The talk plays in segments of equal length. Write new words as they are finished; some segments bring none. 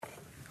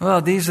Well,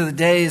 these are the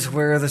days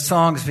where the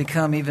songs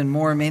become even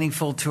more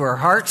meaningful to our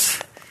hearts,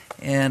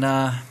 and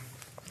I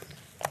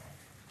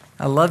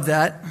love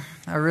that.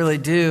 I really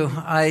do.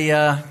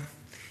 I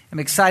am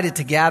excited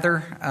to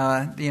gather.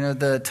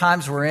 The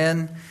times we're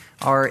in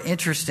are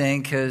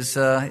interesting because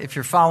if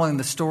you're following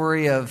the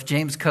story of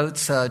James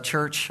Coates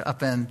Church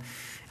up in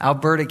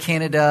Alberta,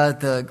 Canada,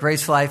 the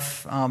Grace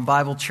Life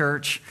Bible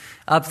Church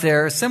up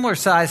there, similar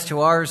size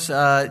to ours.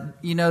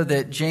 You know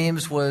that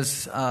James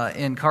was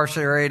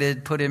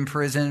incarcerated, put in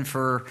prison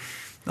for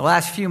the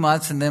last few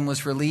months, and then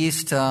was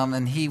released.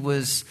 And he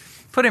was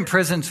put in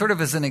prison sort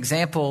of as an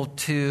example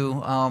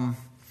to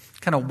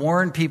kind of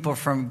warn people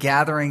from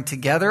gathering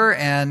together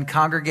and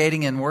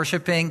congregating and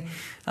worshiping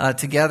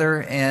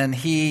together. And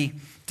he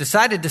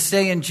decided to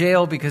stay in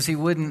jail because he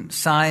wouldn't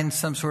sign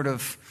some sort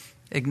of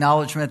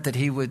acknowledgement that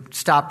he would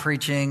stop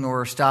preaching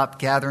or stop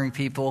gathering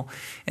people.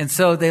 And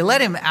so they let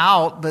him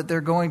out, but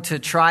they're going to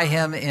try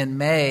him in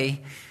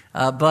May.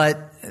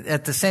 But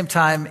at the same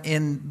time,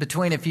 in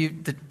between,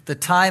 the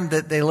time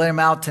that they let him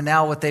out to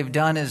now, what they've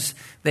done is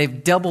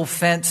they've double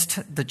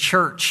fenced the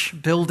church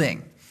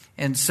building.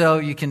 And so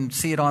you can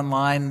see it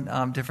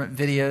online, different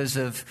videos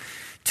of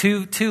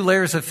two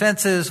layers of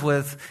fences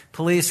with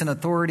police and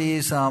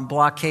authorities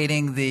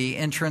blockading the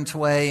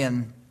entranceway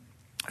and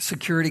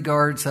security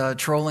guards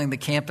trolling the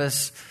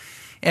campus.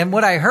 And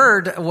what I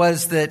heard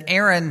was that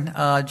Erin,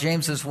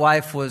 James's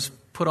wife, was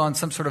put on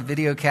some sort of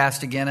video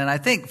cast again. And I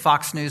think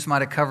Fox News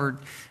might have covered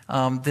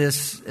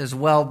this as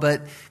well.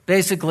 But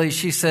basically,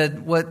 she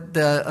said what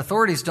the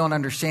authorities don't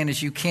understand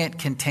is you can't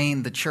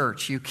contain the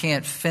church. You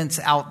can't fence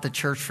out the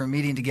church from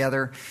meeting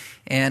together.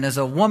 And as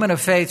a woman of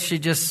faith, she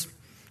just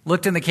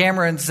looked in the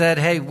camera and said,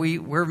 hey,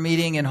 we're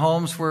meeting in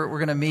homes. We're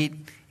going to meet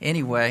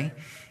anyway.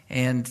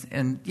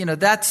 And you know,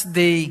 that's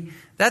the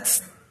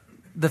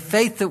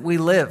faith that we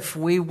live.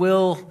 We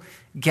will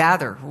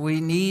gather. We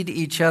need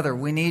each other.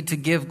 We need to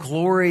give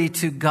glory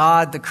to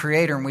God, the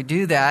Creator, and we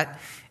do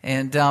that.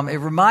 And it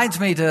reminds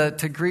me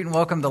to greet and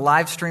welcome the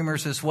live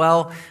streamers as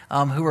well,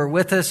 who are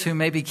with us, who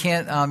maybe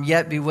can't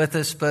yet be with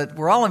us, but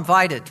we're all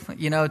invited,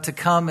 to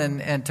come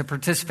and to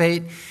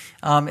participate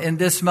in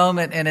this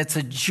moment. And it's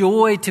a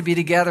joy to be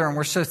together. And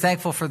we're so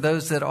thankful for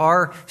those that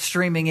are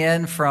streaming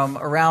in from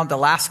around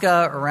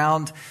Alaska,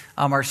 around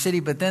our city,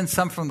 but then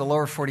some from the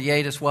lower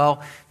 48 as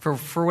well.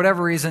 For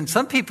whatever reason,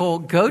 some people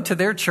go to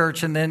their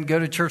church and then go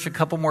to church a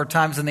couple more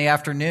times in the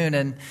afternoon,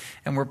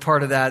 and we're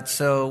part of that.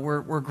 So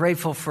we're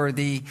grateful for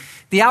the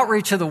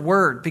outreach of the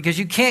Word, because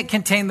you can't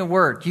contain the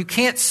Word. You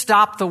can't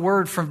stop the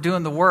Word from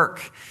doing the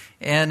work.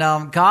 And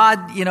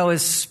God,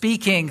 is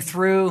speaking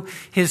through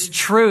His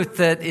truth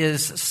that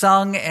is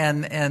sung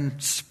and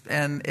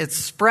it's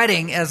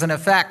spreading as an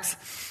effect,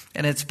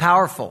 and it's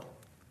powerful.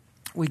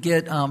 We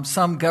get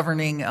some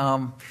governing,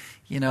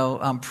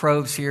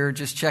 probes here,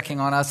 just checking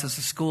on us as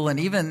a school and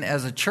even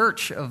as a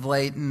church of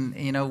late.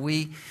 And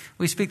we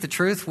speak the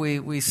truth.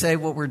 We say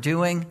what we're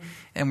doing,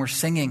 and we're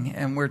singing,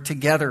 and we're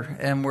together,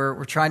 and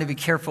we're trying to be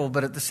careful.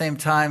 But at the same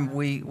time,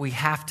 we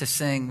have to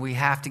sing. We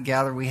have to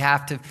gather. We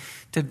have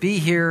to be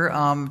here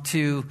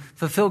to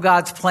fulfill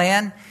God's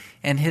plan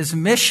and His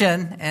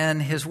mission and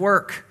His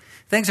work.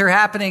 Things are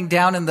happening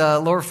down in the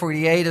lower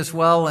 48 as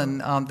well, and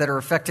that are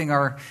affecting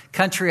our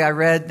country. I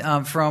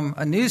read from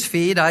a news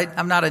feed.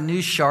 I'm not a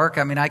news shark.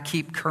 I mean, I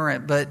keep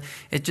current, but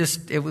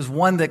it was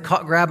one that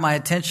grabbed my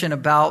attention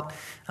about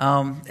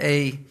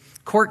a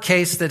court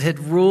case that had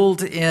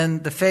ruled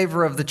in the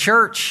favor of the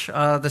church.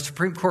 The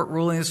Supreme Court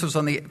ruling. This was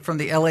from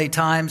the LA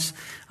Times,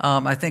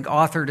 I think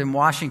authored in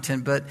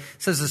Washington, but it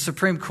says the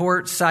Supreme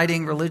Court,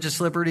 citing religious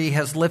liberty,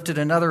 has lifted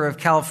another of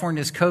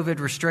California's COVID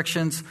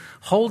restrictions,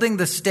 holding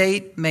the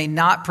state may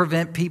not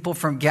prevent people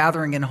from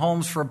gathering in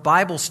homes for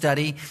Bible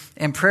study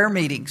and prayer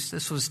meetings.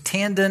 This was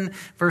Tandon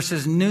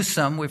versus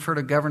Newsom. We've heard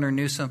of Governor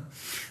Newsom.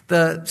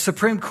 The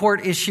Supreme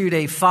Court issued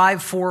a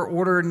 5-4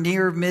 order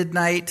near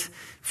midnight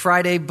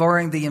Friday,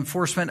 barring the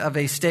enforcement of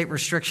a state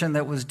restriction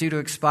that was due to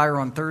expire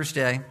on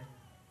Thursday.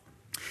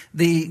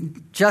 The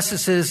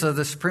justices of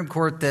the Supreme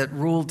Court that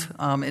ruled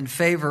in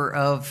favor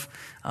of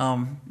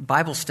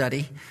Bible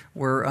study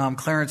were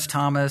Clarence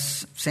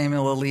Thomas,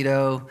 Samuel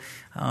Alito,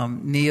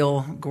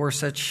 Neil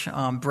Gorsuch,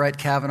 Brett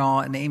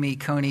Kavanaugh, and Amy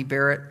Coney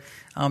Barrett.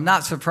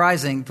 Not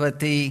surprising, but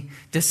the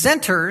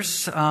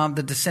dissenters,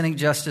 the dissenting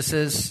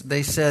justices,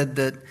 they said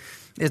that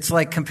it's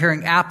like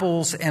comparing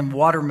apples and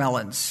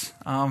watermelons,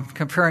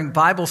 comparing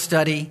Bible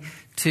study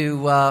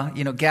to,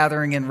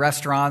 gathering in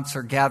restaurants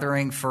or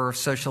gathering for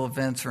social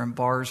events or in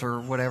bars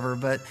or whatever.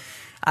 But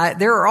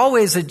there are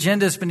always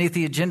agendas beneath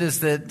the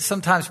agendas that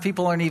sometimes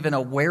people aren't even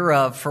aware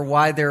of for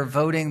why they're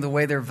voting the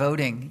way they're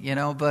voting,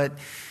 But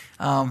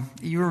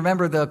you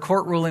remember the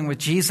court ruling with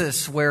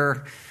Jesus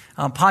where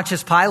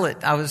Pontius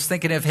Pilate, I was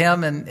thinking of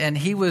him, and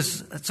he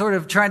was sort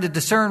of trying to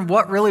discern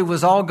what really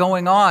was all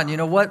going on.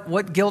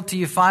 What guilt do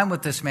you find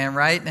with this man,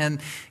 right? And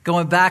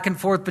going back and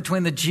forth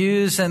between the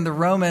Jews and the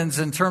Romans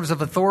in terms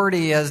of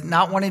authority, as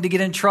not wanting to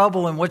get in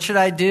trouble, and what should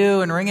I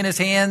do, and wringing his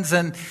hands.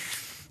 And,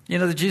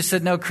 the Jews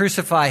said, no,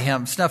 crucify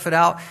him, snuff it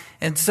out.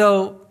 And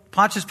so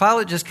Pontius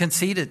Pilate just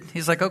conceded.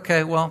 He's like,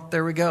 okay, well,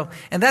 there we go.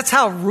 And that's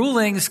how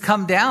rulings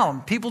come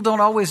down. People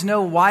don't always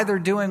know why they're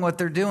doing what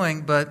they're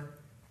doing, but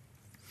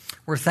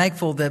we're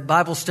thankful that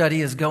Bible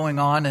study is going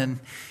on, and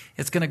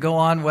it's going to go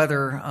on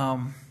whether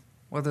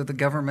the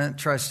government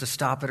tries to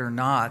stop it or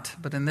not.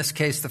 But in this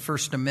case, the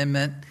First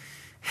Amendment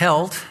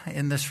held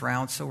in this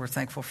round, so we're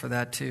thankful for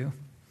that too.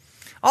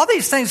 All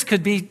these things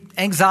could be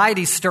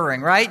anxiety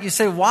stirring, right? You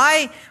say,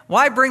 why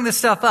bring this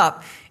stuff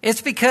up?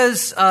 It's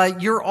because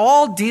you're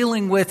all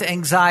dealing with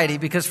anxiety,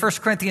 because 1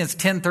 Corinthians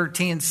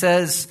 10:13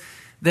 says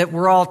that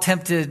we're all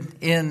tempted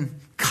in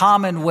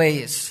common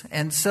ways.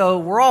 And so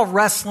we're all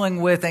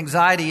wrestling with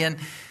anxiety, and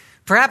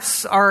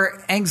perhaps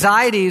our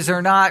anxieties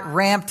are not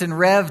ramped and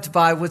revved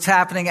by what's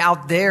happening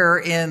out there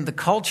in the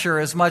culture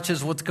as much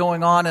as what's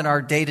going on in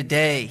our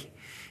day-to-day.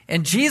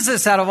 And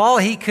Jesus, out of all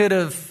he could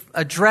have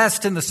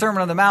addressed in the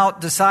Sermon on the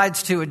Mount,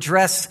 decides to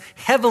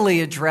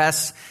heavily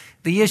address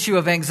the issue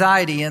of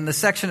anxiety. In the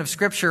section of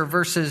Scripture,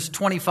 verses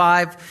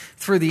 25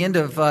 through the end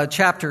of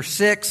chapter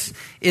 6,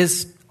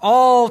 is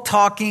all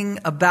talking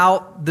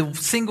about the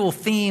single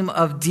theme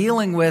of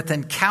dealing with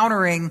and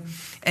countering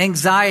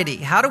anxiety.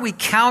 How do we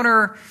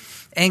counter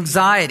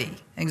anxiety?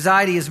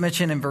 Anxiety is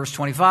mentioned in verse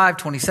 25,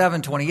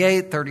 27,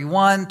 28,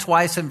 31,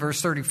 twice in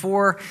verse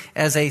 34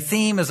 as a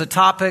theme, as a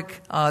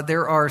topic.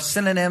 There are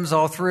synonyms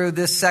all through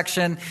this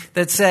section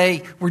that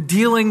say we're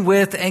dealing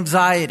with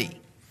anxiety.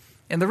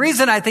 And the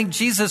reason I think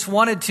Jesus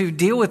wanted to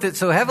deal with it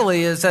so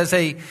heavily is as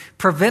a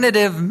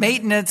preventative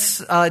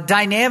maintenance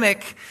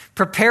dynamic,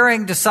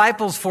 preparing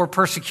disciples for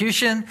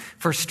persecution,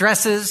 for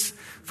stresses,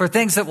 for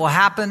things that will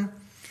happen,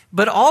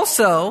 but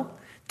also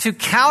to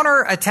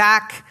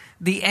counterattack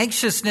the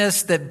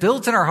anxiousness that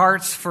builds in our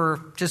hearts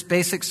for just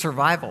basic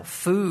survival,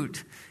 food,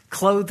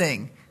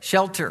 clothing,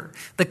 shelter.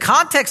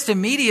 The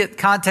immediate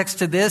context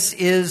to this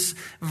is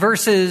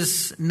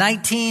verses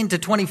 19 to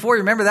 24.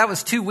 Remember, that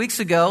was 2 weeks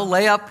ago.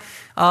 Lay up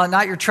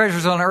not your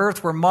treasures on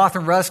earth where moth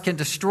and rust can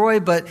destroy,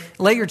 but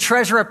lay your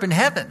treasure up in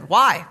heaven.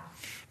 Why?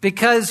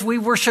 Because we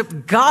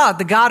worship God,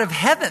 the God of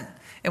heaven.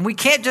 And we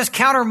can't just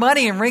count our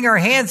money and wring our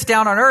hands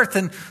down on earth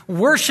and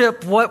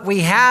worship what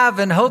we have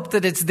and hope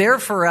that it's there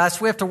for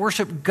us. We have to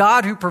worship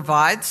God who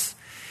provides.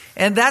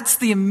 And that's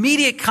the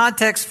immediate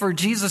context for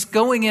Jesus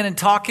going in and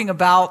talking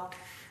about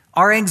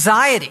our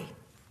anxiety.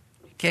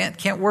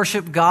 Can't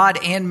worship God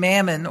and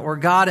mammon or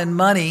God and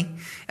money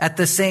at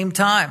the same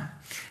time.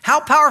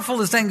 How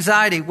powerful is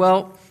anxiety?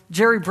 Well,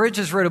 Jerry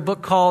Bridges wrote a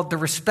book called The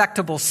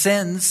Respectable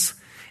Sins,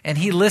 and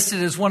he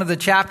listed as one of the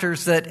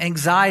chapters that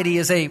anxiety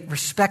is a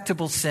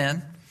respectable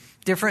sin,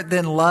 different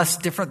than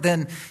lust, different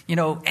than,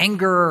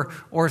 anger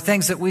or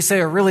things that we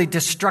say are really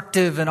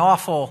destructive and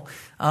awful.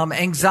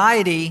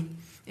 Anxiety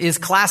is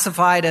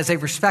classified as a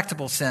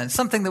respectable sin,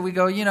 something that we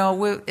go,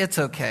 it's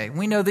okay.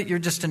 We know that you're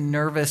just a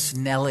nervous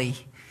Nelly.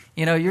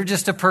 You're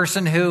just a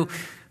person who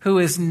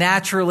is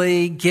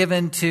naturally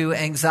given to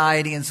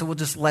anxiety, and so we'll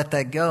just let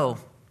that go.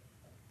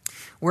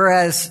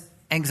 Whereas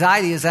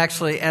anxiety is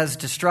actually as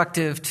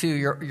destructive to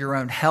your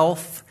own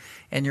health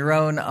and your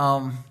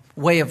own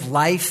way of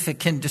life. It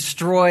can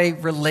destroy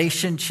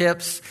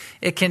relationships.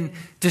 It can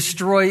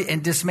destroy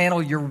and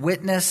dismantle your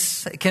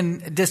witness. It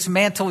can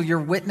dismantle your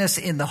witness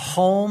in the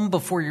home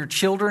before your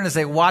children as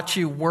they watch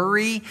you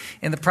worry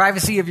in the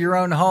privacy of your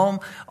own home.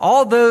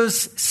 All those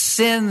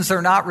sins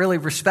are not really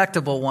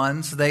respectable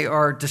ones. They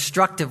are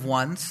destructive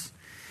ones.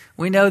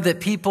 We know that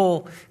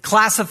people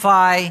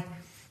classify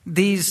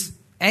these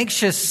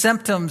anxious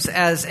symptoms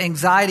as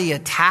anxiety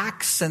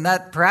attacks, and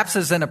that perhaps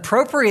is an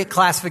appropriate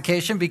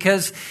classification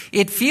because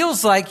it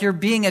feels like you're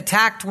being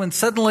attacked when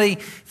suddenly,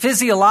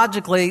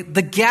 physiologically,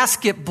 the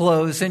gasket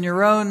blows in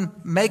your own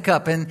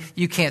makeup and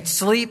you can't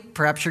sleep.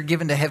 Perhaps you're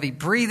given to heavy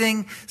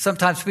breathing.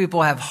 Sometimes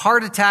people have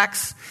heart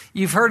attacks.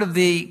 You've heard of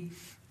the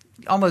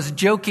almost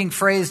joking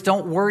phrase,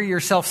 don't worry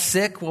yourself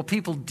sick. Well,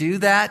 people do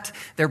that.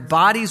 Their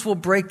bodies will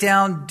break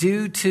down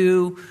due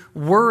to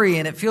worry,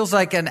 and it feels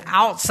like an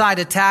outside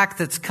attack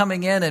that's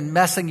coming in and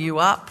messing you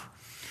up.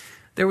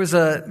 There was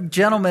a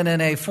gentleman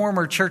in a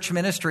former church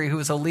ministry who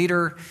was a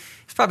leader.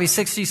 He's probably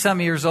 60-some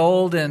years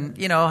old and,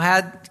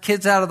 had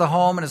kids out of the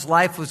home and his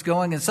life was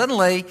going, and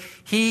suddenly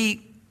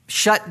he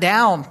shut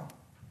down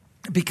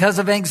because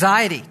of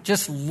anxiety,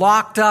 just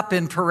locked up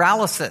in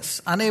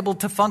paralysis, unable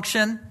to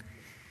function,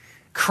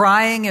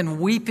 crying and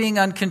weeping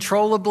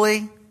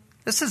uncontrollably.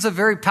 This is a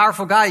very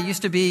powerful guy. He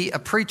used to be a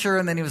preacher,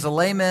 and then he was a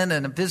layman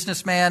and a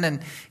businessman, and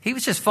he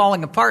was just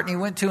falling apart, and he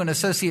went to an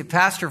associate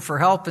pastor for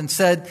help and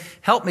said,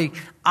 help me.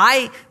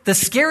 The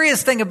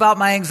scariest thing about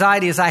my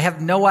anxiety is I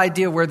have no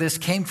idea where this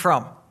came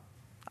from.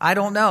 I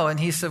don't know. And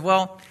he said,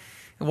 well,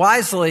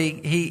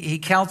 wisely, he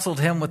counseled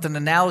him with an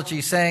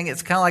analogy saying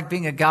it's kind of like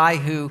being a guy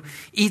who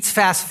eats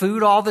fast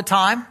food all the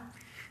time.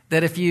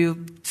 That if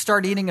you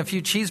start eating a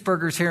few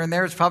cheeseburgers here and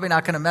there, it's probably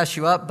not going to mess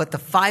you up, but the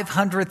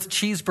 500th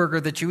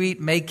cheeseburger that you eat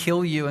may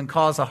kill you and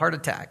cause a heart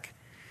attack,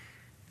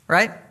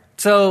 right?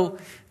 So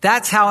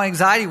that's how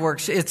anxiety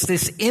works. It's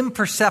this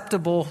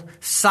imperceptible,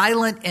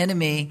 silent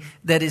enemy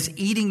that is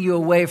eating you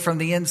away from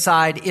the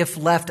inside if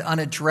left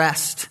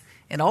unaddressed.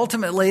 And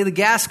ultimately, the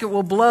gasket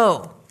will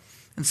blow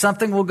and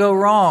something will go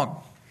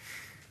wrong.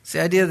 It's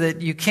the idea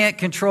that you can't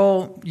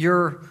control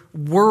your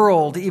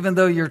world, even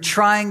though you're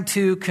trying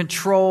to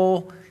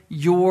control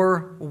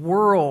your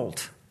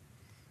world.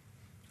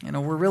 You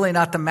know, we're really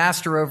not the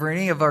master over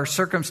any of our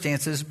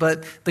circumstances,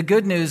 but the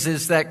good news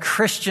is that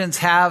Christians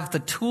have the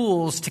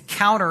tools to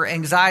counter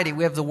anxiety.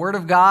 We have the Word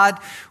of God,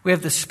 we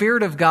have the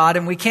Spirit of God,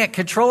 and we can't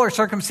control our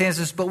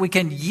circumstances, but we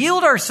can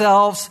yield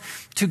ourselves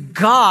to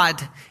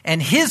God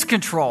and His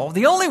control,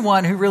 the only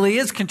one who really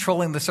is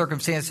controlling the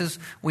circumstances.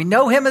 We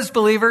know Him as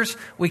believers,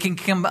 we can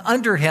come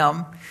under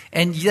Him,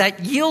 and that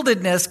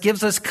yieldedness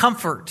gives us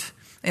comfort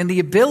and the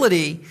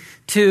ability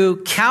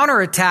to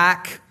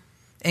counterattack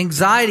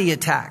anxiety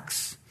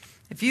attacks.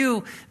 If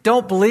you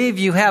don't believe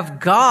you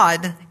have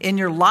God in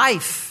your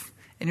life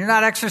and you're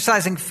not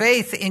exercising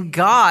faith in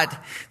God,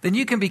 then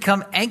you can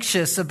become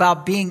anxious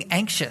about being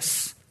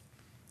anxious.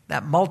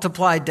 That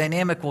multiplied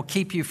dynamic will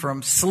keep you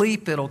from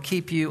sleep. It'll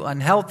keep you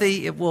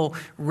unhealthy. It will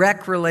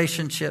wreck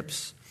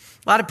relationships.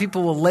 A lot of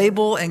people will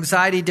label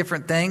anxiety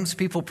different things.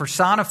 People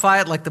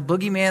personify it like the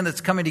boogeyman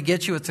that's coming to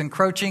get you. It's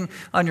encroaching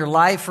on your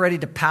life, ready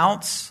to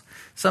pounce.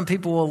 Some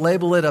people will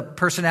label it a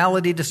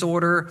personality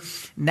disorder,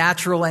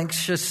 natural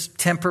anxious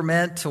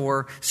temperament,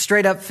 or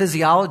straight up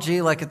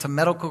physiology, like it's a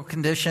medical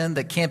condition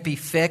that can't be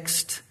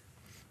fixed.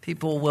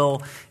 People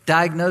will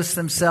diagnose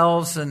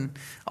themselves in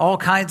all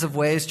kinds of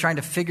ways trying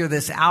to figure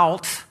this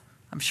out.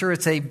 I'm sure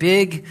it's a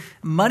big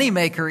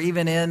moneymaker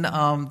even in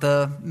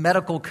the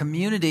medical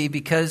community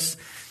because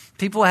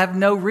people have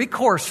no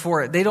recourse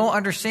for it. They don't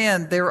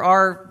understand. There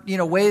are,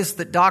 ways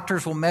that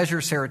doctors will measure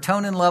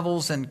serotonin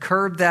levels and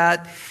curb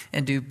that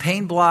and do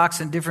pain blocks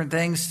and different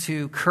things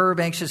to curb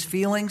anxious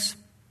feelings.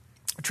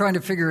 We're trying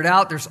to figure it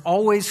out. There's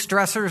always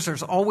stressors.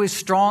 There's always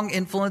strong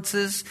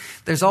influences.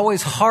 There's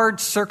always hard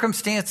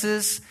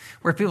circumstances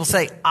where people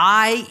say,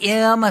 I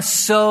am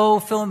so,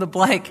 fill in the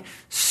blank,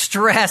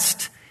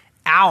 stressed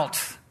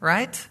out,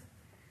 right?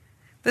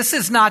 This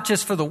is not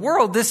just for the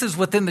world. This is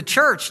within the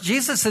church.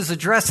 Jesus is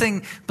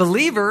addressing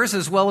believers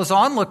as well as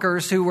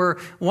onlookers who were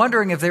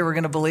wondering if they were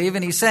going to believe.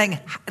 And he's saying,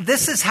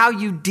 this is how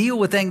you deal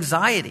with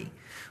anxiety.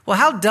 Well,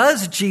 how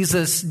does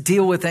Jesus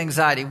deal with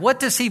anxiety? What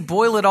does he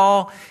boil it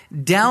all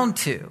down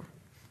to?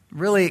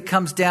 Really, it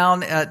comes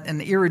down at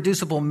an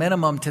irreducible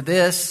minimum to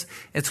this.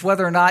 It's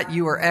whether or not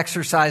you are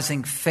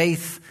exercising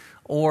faith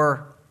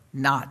or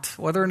not.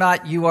 Whether or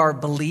not you are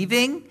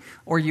believing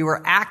or you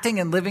are acting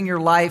and living your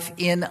life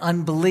in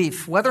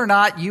unbelief. Whether or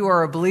not you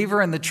are a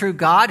believer in the true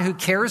God who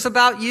cares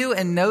about you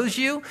and knows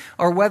you,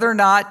 or whether or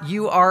not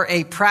you are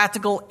a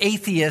practical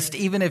atheist,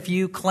 even if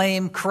you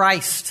claim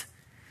Christ.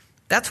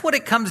 That's what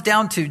it comes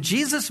down to.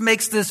 Jesus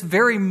makes this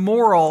very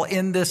moral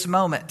in this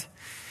moment.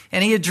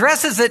 And he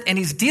addresses it, and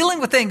he's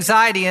dealing with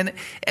anxiety. And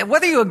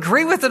whether you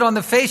agree with it on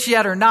the face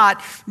yet or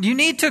not, you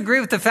need to agree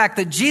with the fact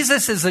that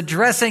Jesus is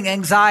addressing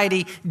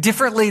anxiety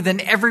differently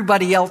than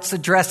everybody else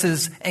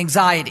addresses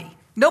anxiety.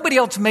 Nobody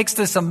else makes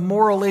this a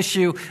moral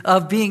issue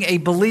of being a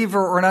believer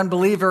or an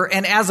unbeliever,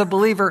 and as a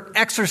believer,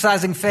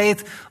 exercising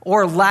faith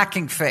or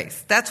lacking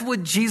faith. That's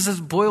what Jesus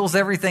boils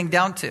everything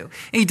down to. And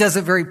he does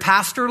it very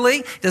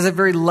pastorally, does it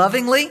very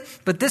lovingly,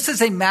 but this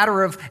is a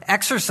matter of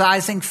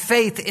exercising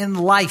faith in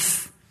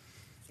life,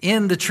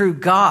 in the true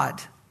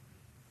God.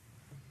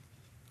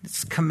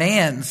 It's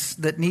commands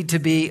that need to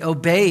be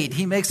obeyed.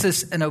 He makes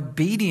this an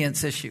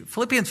obedience issue.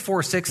 Philippians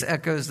 4:6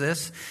 echoes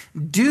this.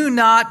 Do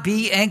not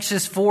be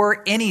anxious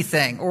for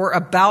anything or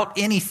about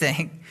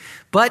anything,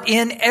 but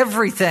in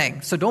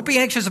everything. So don't be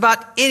anxious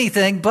about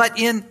anything, but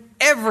in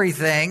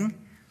everything.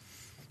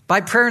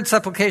 By prayer and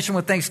supplication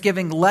with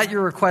thanksgiving, let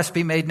your requests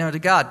be made known to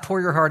God.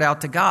 Pour your heart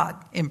out to God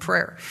in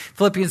prayer.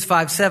 Philippians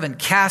 5:7,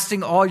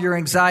 casting all your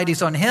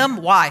anxieties on him.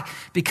 Why?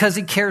 Because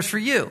he cares for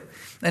you.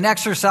 An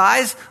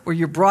exercise where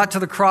you're brought to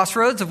the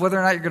crossroads of whether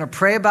or not you're going to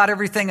pray about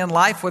everything in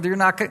life, whether or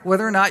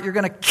not you're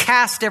going to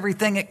cast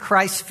everything at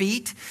Christ's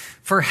feet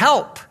for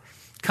help,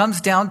 comes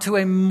down to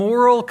a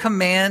moral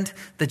command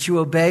that you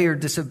obey or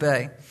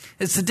disobey.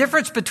 It's the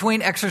difference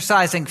between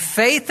exercising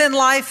faith in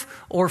life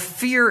or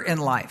fear in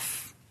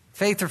life.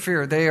 Faith or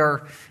fear, they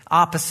are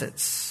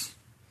opposites.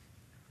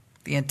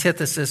 The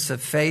antithesis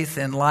of faith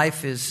in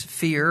life is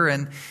fear,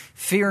 and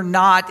fear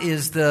not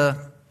is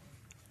the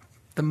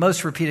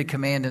most repeated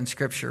command in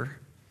Scripture.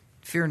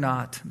 Fear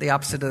not. The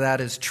opposite of that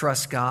is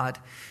trust God.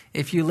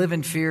 If you live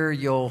in fear,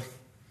 you'll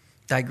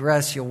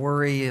digress, you'll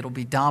worry, it'll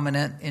be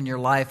dominant in your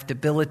life,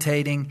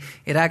 debilitating.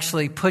 It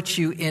actually puts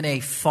you in a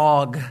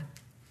fog.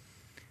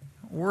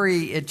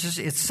 Worry,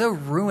 it's so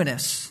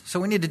ruinous. So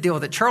we need to deal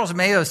with it. Charles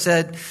Mayo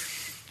said,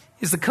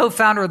 he's the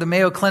co-founder of the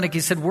Mayo Clinic. He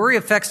said, worry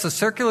affects the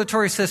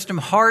circulatory system,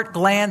 heart,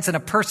 glands, and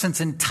a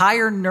person's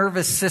entire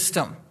nervous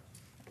system.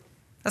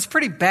 That's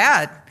pretty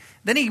bad.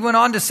 Then he went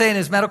on to say in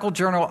his medical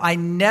journal, I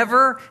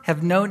never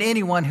have known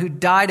anyone who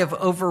died of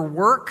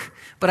overwork,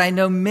 but I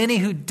know many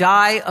who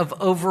die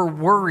of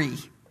overworry.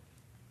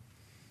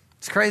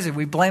 It's crazy.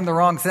 We blame the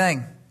wrong thing.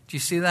 Do you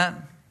see that?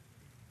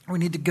 We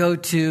need to go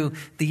to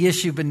the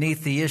issue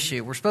beneath the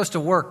issue. We're supposed to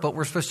work, but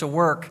we're supposed to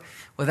work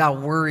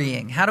without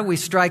worrying. How do we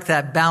strike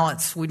that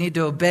balance? We need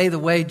to obey the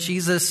way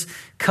Jesus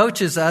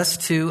coaches us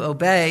to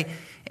obey,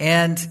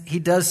 and he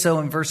does so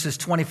in verses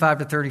 25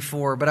 to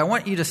 34. But I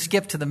want you to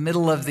skip to the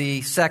middle of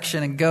the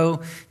section and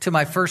go to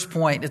my first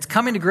point. It's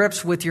coming to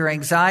grips with your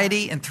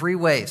anxiety in three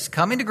ways.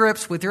 Coming to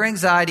grips with your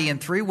anxiety in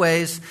three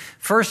ways.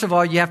 First of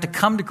all, you have to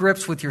come to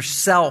grips with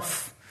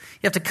yourself.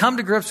 You have to come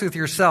to grips with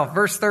yourself.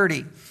 Verse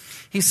 30.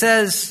 He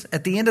says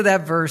at the end of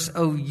that verse,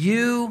 "O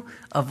you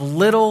of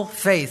little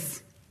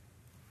faith."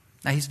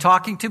 Now he's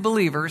talking to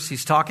believers.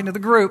 He's talking to the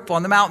group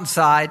on the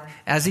mountainside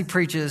as he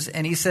preaches.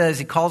 And he says,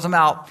 he calls them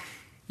out,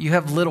 "You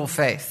have little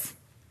faith."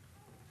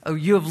 Oh,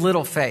 you have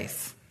little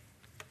faith.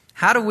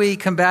 How do we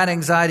combat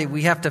anxiety?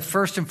 We have to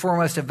first and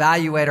foremost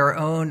evaluate our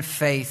own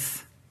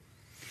faith.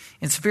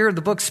 In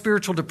the book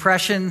Spiritual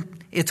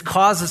Depression, Its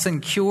Causes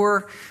and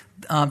Cure,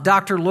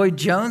 Dr.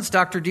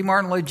 D.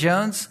 Martin Lloyd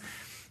Jones,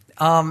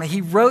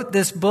 he wrote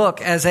this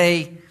book as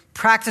a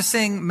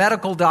practicing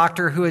medical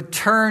doctor who had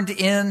turned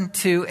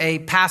into a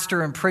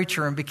pastor and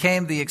preacher and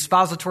became the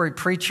expository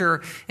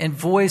preacher and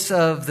voice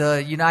of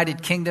the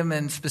United Kingdom,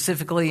 and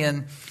specifically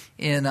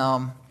in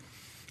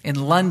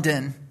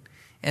London,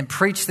 and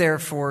preached there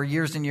for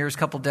years and years, a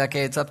couple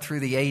decades, up through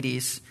the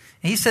 80s.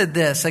 He said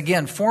this,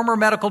 again, former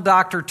medical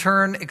doctor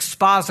turned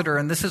expositor,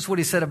 and this is what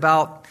he said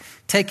about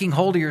taking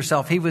hold of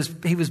yourself. He was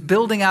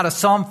building out a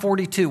Psalm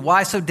 42.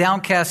 "Why so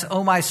downcast,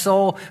 O my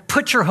soul?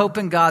 Put your hope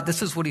in God."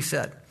 This is what he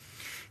said.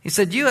 He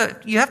said, you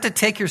have to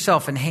take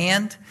yourself in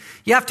hand.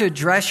 You have to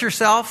address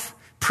yourself,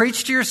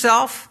 preach to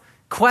yourself,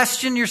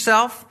 question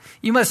yourself.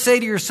 You must say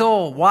to your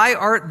soul, "Why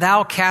art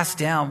thou cast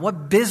down?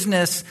 What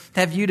business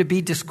have you to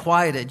be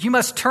disquieted?" You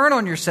must turn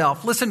on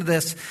yourself. Listen to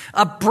this.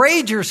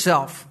 "Upbraid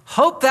yourself.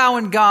 Hope thou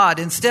in God,"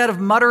 instead of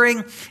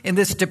muttering in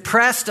this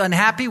depressed,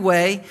 unhappy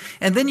way.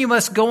 And then you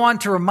must go on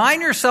to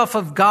remind yourself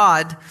of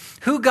God,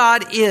 who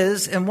God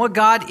is and what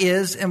God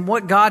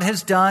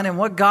has done and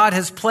what God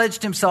has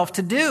pledged himself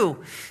to do.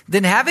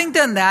 Then having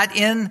done that,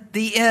 in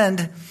the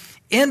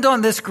end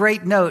on this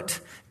great note.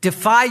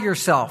 Defy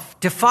yourself,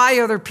 defy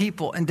other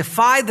people, and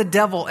defy the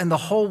devil and the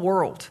whole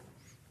world.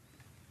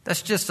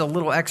 That's just a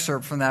little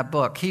excerpt from that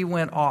book. He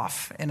went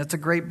off, and it's a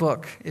great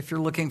book if you're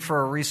looking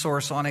for a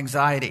resource on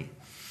anxiety.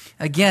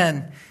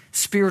 Again,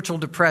 Spiritual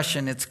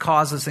Depression, Its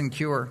Causes and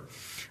Cure.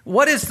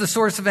 What is the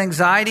source of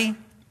anxiety?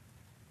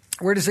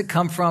 Where does it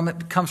come from?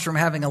 It comes from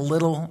having a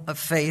little of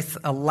faith,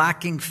 a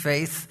lacking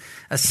faith,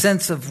 a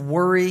sense of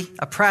worry,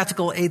 a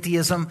practical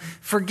atheism,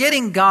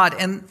 forgetting God.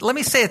 And let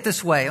me say it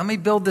this way. Let me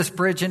build this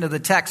bridge into the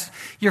text.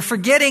 You're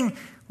forgetting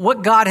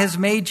what God has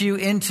made you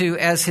into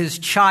as his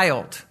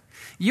child.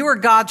 You are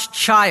God's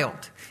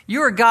child.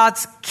 You are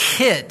God's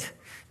kid.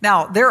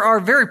 Now, there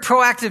are very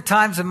proactive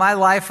times in my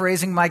life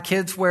raising my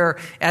kids where,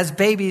 as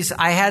babies,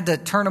 I had to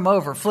turn them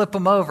over, flip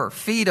them over,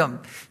 feed them,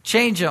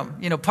 change them.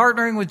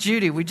 Partnering with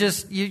Judy,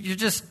 you're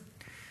just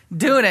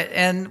doing it.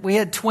 And we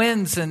had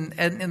twins, and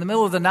in the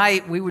middle of the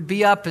night, we would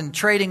be up and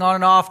trading on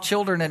and off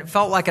children, and it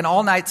felt like an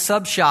all-night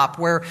sub shop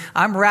where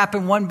I'm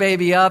wrapping one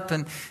baby up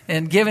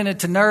and giving it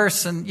to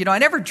nurse. And, I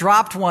never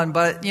dropped one,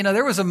 but,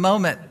 there was a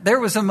moment,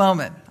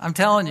 I'm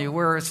telling you,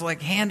 where it's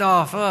like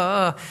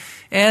handoff,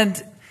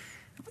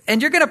 And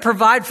you're going to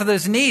provide for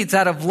those needs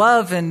out of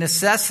love and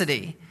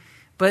necessity.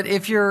 But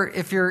if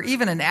you're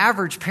even an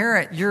average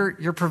parent,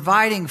 you're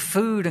providing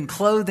food and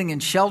clothing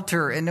and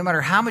shelter, and no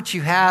matter how much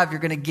you have,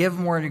 you're going to give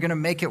more and you're going to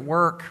make it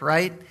work,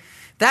 right?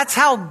 That's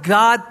how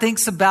God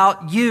thinks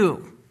about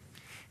you.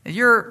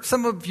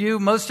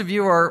 Most of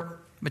you are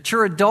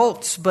mature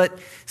adults, but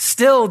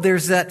still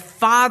there's that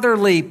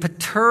fatherly,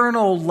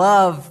 paternal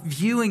love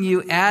viewing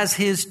you as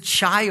his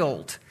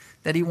child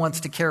that he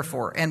wants to care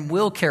for and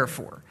will care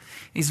for.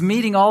 He's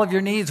meeting all of your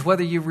needs,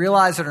 whether you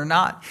realize it or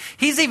not.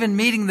 He's even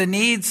meeting the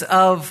needs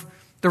of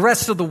the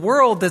rest of the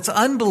world that's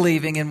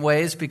unbelieving in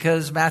ways,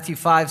 because Matthew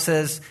 5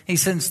 says he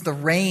sends the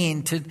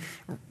rain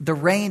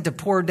to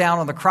pour down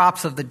on the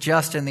crops of the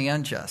just and the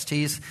unjust.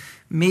 He's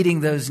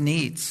meeting those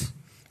needs.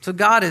 So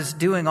God is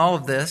doing all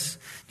of this.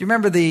 Do you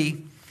remember the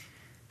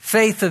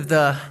faith of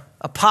the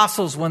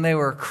apostles when they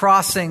were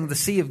crossing the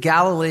Sea of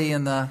Galilee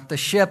in the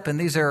ship? And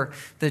these are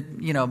the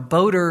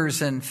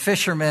boaters and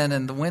fishermen,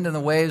 and the wind and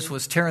the waves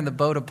was tearing the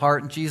boat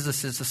apart, and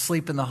Jesus is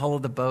asleep in the hull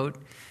of the boat.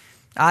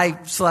 I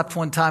slept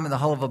one time in the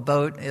hull of a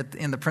boat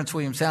in the Prince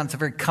William Sound. It's a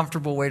very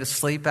comfortable way to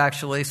sleep,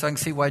 actually, so I can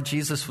see why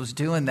Jesus was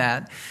doing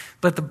that.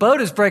 But the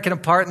boat is breaking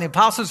apart, and the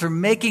apostles are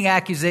making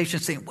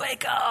accusations, saying,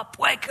 "Wake up,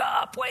 wake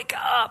up, wake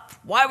up.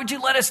 Why would you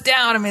let us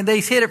down?" I mean, they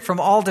hit it from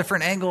all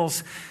different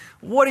angles.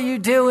 "What are you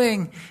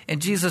doing?"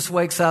 And Jesus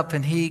wakes up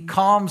and he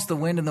calms the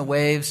wind and the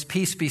waves,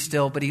 "Peace be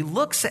still." But he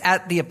looks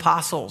at the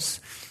apostles.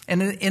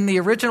 And in the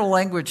original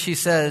language, he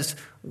says,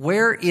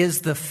 "Where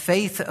is the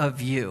faith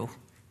of you?"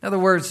 In other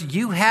words,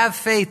 you have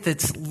faith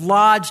that's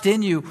lodged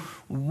in you.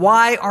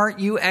 Why aren't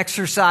you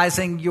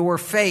exercising your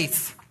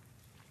faith?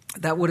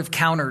 That would have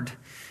countered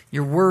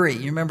Your worry.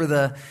 You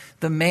remember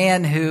the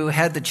man who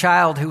had the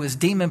child who was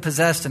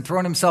demon-possessed and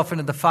thrown himself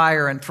into the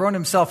fire and thrown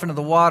himself into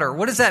the water.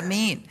 What does that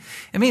mean?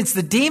 It means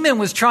the demon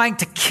was trying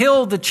to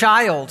kill the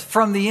child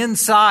from the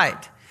inside.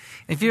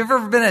 If you've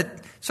ever been a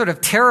sort of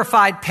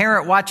terrified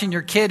parent watching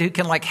your kid who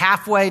can like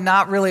halfway,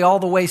 not really all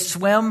the way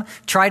swim,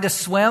 try to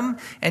swim,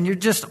 and you're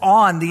just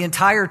on the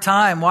entire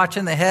time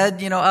watching the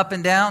head, up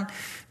and down.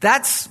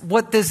 That's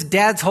what this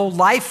dad's whole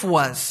life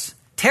was,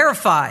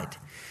 terrified.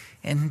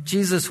 And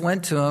Jesus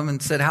went to him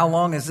and said, how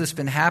long has this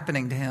been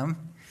happening to him?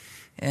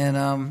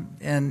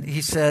 And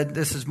he said,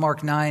 this is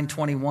Mark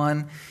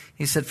 9:21.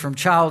 He said, from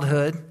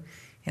childhood.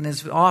 And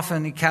as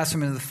often he cast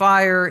him into the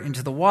fire,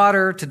 into the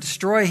water to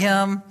destroy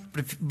him.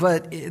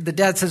 But the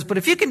dad says, but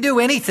if you can do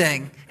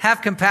anything,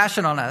 have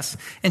compassion on us.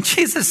 And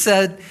Jesus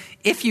said,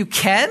 if you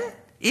can,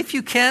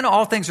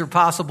 all things are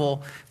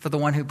possible for the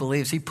one who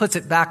believes. He puts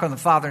it back on the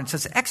father and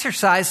says,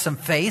 exercise some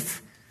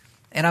faith,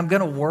 and I'm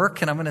going to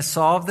work, and I'm going to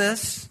solve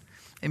this.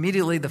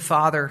 Immediately, the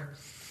father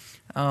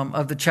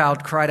of the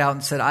child cried out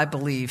and said, I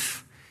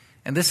believe.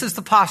 And this is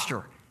the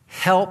posture.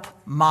 Help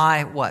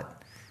my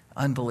what?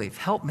 Unbelief.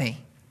 Help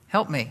me.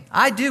 Help me.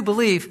 I do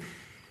believe.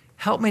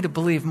 Help me to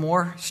believe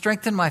more.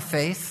 Strengthen my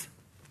faith.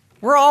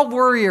 We're all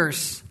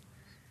warriors.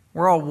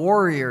 We're all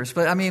warriors.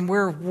 But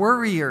we're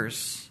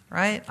worriers,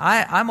 right?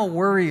 I'm a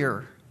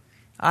worrier.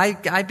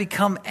 I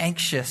become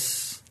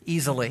anxious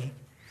easily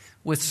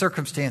with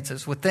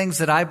circumstances, with things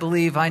that I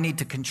believe I need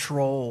to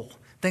control.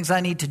 Things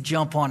I need to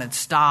jump on and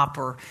stop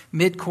or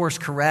mid-course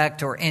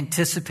correct or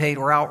anticipate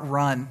or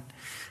outrun.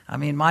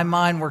 My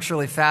mind works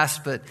really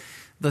fast, but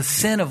the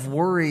sin of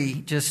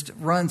worry just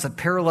runs a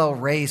parallel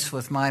race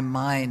with my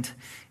mind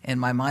and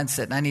my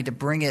mindset. And I need to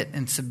bring it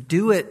and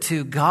subdue it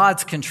to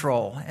God's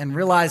control and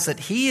realize that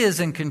He is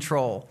in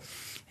control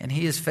and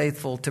He is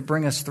faithful to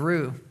bring us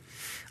through.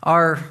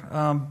 Our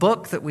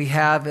book that we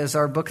have as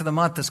our book of the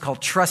month is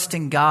called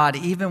Trusting God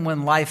Even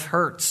When Life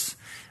Hurts,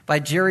 by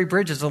Jerry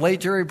Bridges. The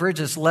late Jerry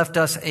Bridges left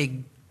us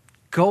a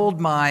gold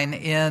mine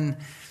in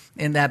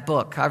that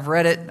book. I've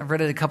read it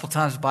a couple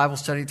times, Bible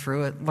studied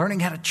through it,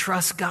 learning how to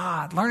trust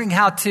God, learning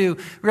how to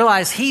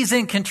realize He's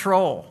in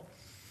control.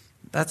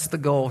 That's the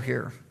goal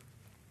here.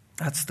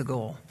 That's the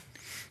goal.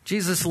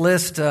 Jesus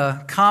lists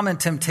common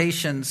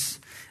temptations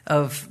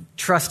of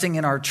trusting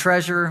in our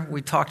treasure.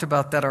 We talked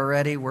about that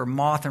already, where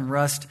moth and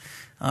rust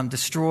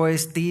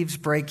destroys, thieves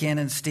break in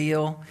and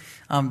steal.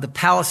 The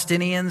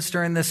Palestinians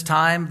during this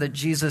time that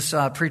Jesus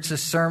preached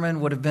this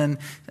sermon would have been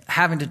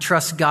having to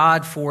trust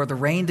God for the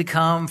rain to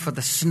come, for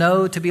the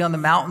snow to be on the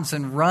mountains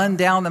and run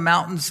down the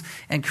mountains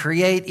and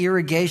create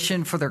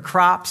irrigation for their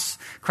crops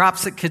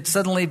that could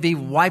suddenly be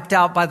wiped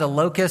out by the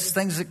locusts,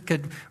 things that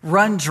could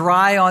run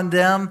dry on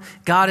them.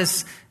 God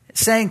is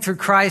saying through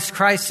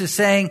Christ is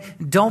saying,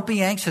 don't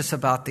be anxious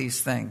about these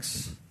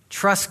things.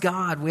 Trust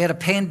God. We had a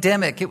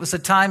pandemic. It was a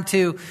time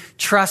to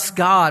trust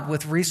God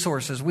with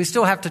resources. We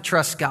still have to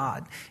trust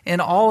God in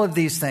all of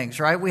these things,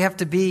 right? We have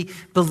to be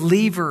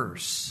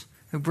believers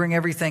who bring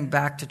everything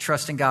back to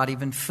trusting God,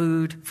 even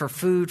food,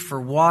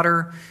 for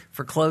water,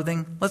 for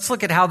clothing. Let's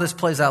look at how this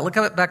plays out.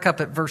 Back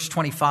up at verse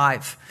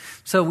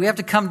 25. So we have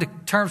to come to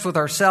terms with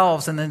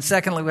ourselves. And then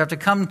secondly, we have to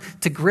come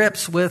to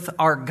grips with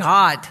our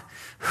God.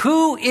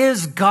 Who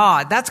is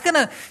God?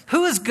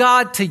 Who is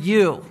God to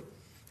you?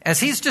 As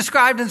He's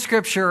described in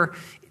Scripture,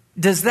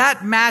 does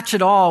that match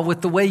at all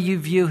with the way you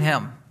view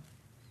Him?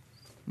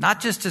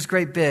 Not just as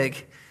great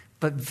big,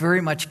 but very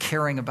much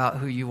caring about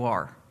who you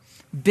are.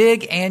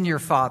 Big and your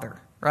Father,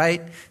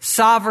 right?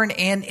 Sovereign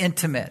and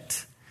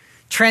intimate.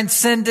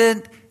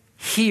 Transcendent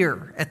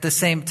here at the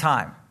same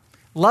time.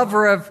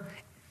 Lover of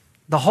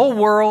the whole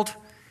world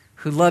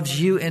who loves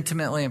you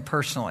intimately and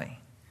personally.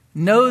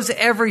 Knows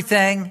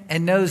everything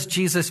and knows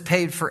Jesus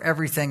paid for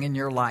everything in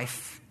your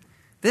life.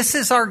 This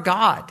is our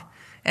God.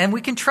 And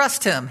we can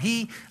trust Him.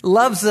 He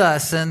loves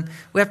us, and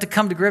we have to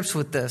come to grips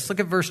with this.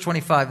 Look at verse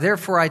 25.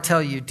 Therefore, I tell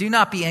you, do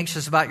not be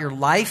anxious about your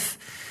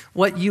life,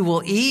 what you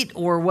will eat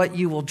or what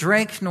you will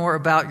drink, nor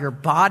about your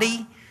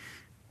body,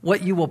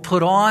 what you will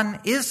put on.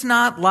 Is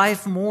not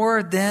life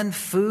more than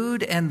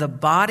food and the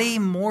body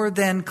more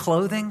than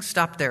clothing?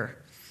 Stop there.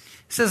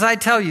 He says, I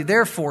tell you,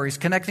 therefore, he's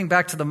connecting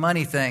back to the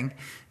money thing.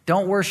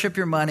 Don't worship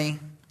your money.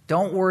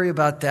 Don't worry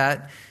about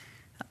that.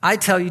 I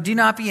tell you, do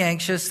not be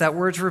anxious. That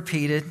word's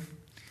repeated.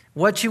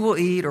 What you will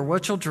eat or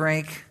what you'll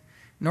drink,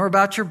 nor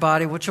about your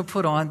body, what you'll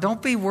put on.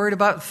 Don't be worried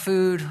about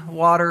food,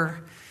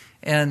 water,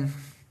 and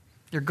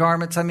your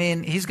garments.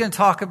 He's going to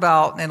talk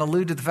about and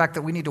allude to the fact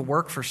that we need to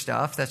work for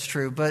stuff. That's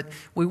true. But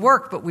we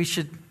work, but we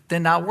should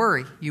then not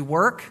worry. You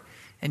work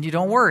and you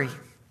don't worry.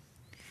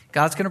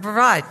 God's going to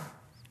provide.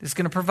 He's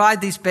going to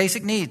provide these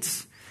basic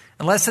needs.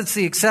 Unless it's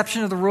the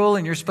exception of the rule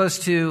and you're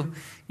supposed to,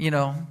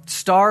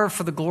 starve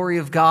for the glory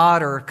of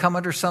God or come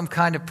under some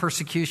kind of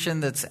persecution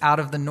that's out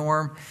of the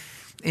norm.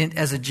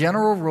 As a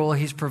general rule,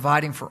 He's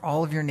providing for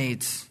all of your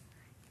needs.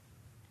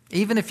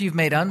 Even if you've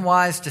made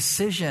unwise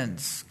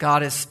decisions,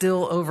 God is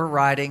still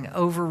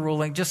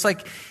overruling, just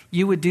like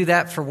you would do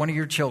that for one of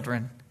your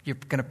children. You're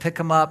going to pick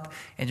them up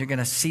and you're going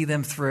to see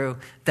them through.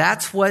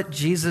 That's what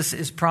Jesus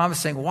is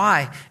promising.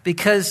 Why?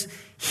 Because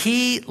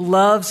he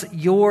loves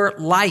your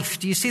life.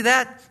 Do you see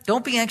that?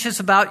 Don't be anxious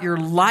about your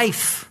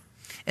life.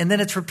 And then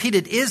it's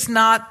repeated, is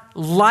not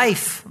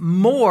life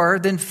more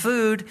than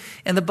food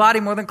and the body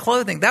more than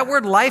clothing? That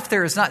word life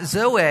there is not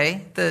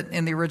zoe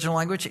in the original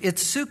language.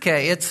 It's suke.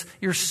 It's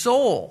your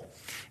soul.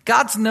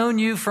 God's known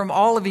you from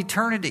all of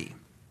eternity.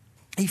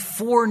 He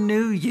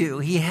foreknew you.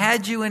 He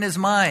had you in his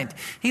mind.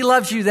 He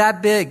loves you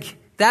that big,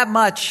 that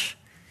much.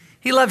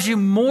 He loves you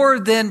more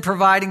than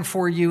providing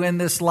for you in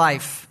this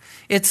life.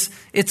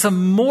 It's a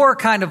more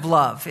kind of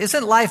love.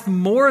 Isn't life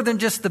more than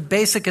just the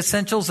basic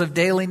essentials of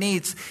daily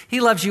needs?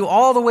 He loves you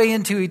all the way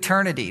into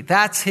eternity.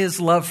 That's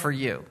his love for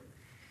you.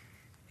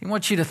 He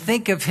wants you to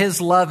think of his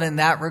love in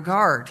that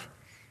regard.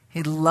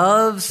 He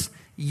loves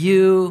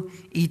you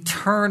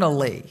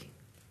eternally.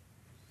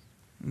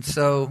 And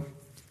so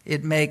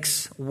it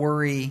makes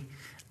worry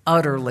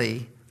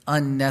utterly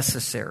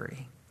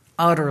unnecessary,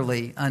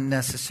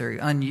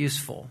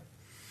 unuseful.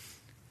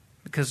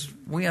 Because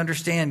we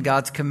understand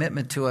God's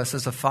commitment to us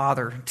as a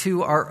father,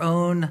 to our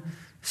own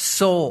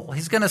soul.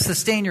 He's going to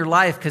sustain your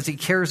life because he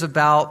cares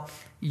about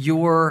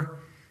your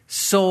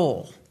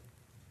soul.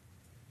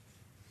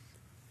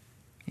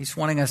 He's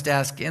wanting us to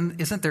ask,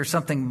 isn't there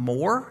something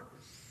more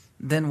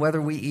than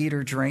whether we eat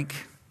or drink?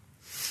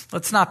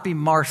 Let's not be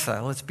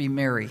Martha, let's be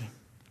Mary,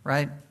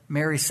 right?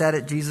 Mary sat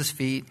at Jesus'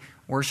 feet,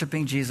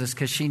 worshiping Jesus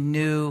because she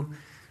knew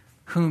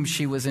whom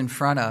she was in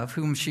front of,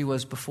 whom she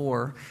was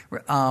before.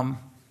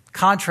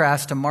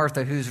 Contrast to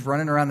Martha, who's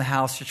running around the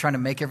house, just trying to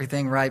make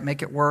everything right,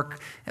 make it work.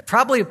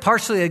 Probably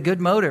partially a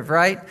good motive,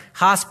 right?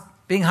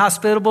 Being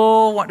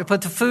hospitable, wanting to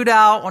put the food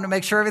out, wanting to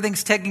make sure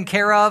everything's taken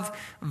care of,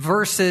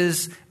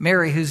 versus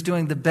Mary, who's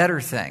doing the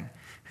better thing,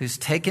 who's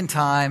taking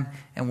time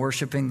and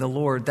worshiping the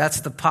Lord.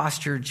 That's the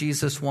posture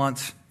Jesus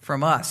wants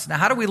from us. Now,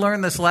 how do we learn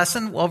this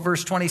lesson? Well,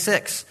 verse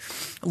 26.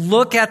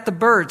 Look at the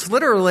birds.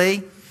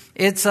 Literally,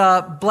 it's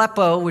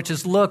blepo, which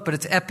is look, but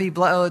it's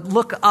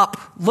look up.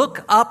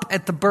 Look up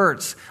at the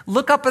birds.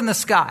 Look up in the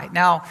sky.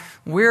 Now,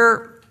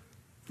 we're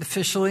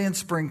officially in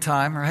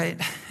springtime, right?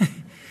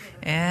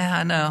 Yeah,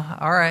 I know.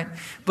 All right.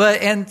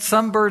 And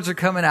some birds are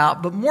coming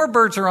out, but more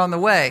birds are on the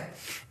way.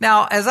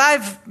 Now, as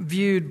I've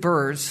viewed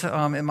birds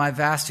in my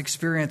vast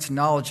experience and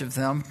knowledge of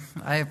them,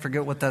 I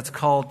forget what that's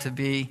called to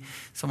be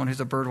someone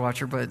who's a bird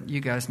watcher, but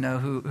you guys know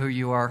who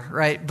you are,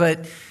 right?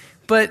 But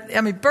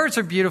I mean, birds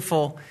are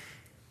beautiful.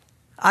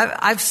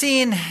 I've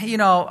seen,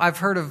 I've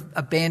heard of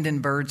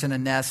abandoned birds in a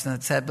nest, and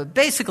it's said, but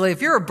basically,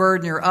 if you're a bird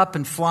and you're up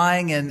and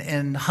flying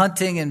and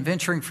hunting and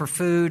venturing for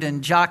food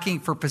and jockeying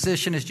for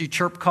position as you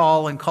chirp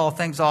call and call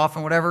things off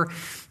and whatever,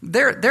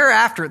 they're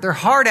after it. They're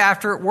hard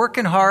after it,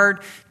 working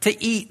hard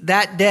to eat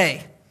that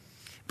day.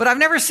 But I've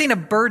never seen a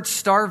bird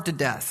starve to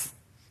death.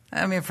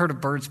 I mean, I've heard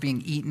of birds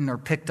being eaten or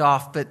picked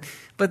off, but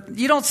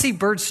you don't see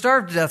birds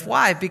starve to death.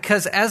 Why?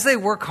 Because as they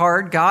work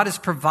hard, God is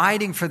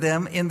providing for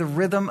them in the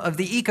rhythm of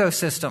the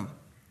ecosystem.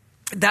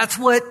 That's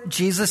what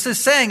Jesus is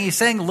saying. He's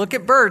saying, look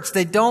at birds.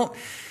 They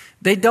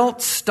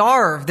don't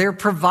starve. They're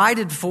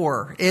provided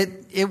for.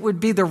 It would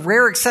be the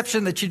rare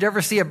exception that you'd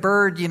ever see a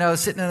bird,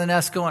 sitting in the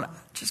nest going,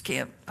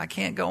 I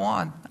can't go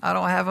on. I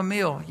don't have a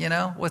meal.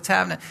 What's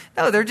happening?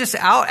 No, they're just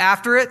out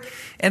after it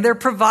and they're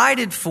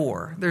provided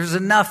for. There's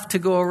enough to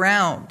go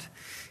around.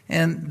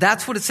 And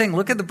that's what it's saying.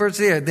 Look at the birds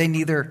there. They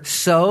neither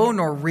sow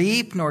nor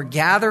reap nor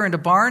gather into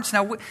barns.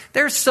 Now,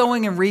 there's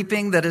sowing and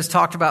reaping that is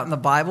talked about in the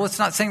Bible. It's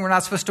not saying we're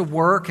not supposed to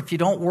work. If you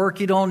don't work,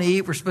 you don't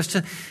eat. We're supposed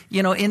to,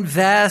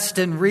 invest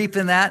and reap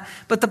in that.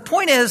 But the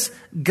point is,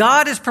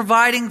 God is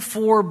providing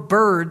for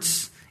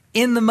birds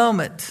in the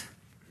moment.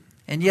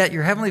 And yet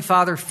your Heavenly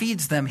Father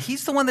feeds them.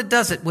 He's the one that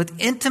does it with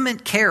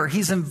intimate care.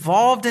 He's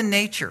involved in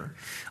nature.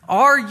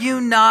 Are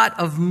you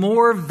not of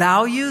more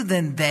value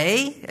than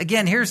they?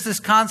 Again, here's this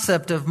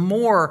concept of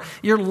more.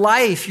 Your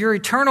life, your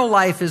eternal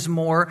life is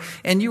more,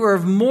 and you are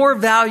of more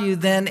value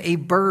than a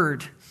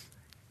bird.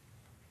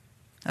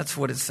 That's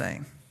what it's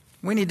saying.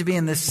 We need to be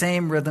in the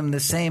same rhythm,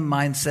 the same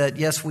mindset.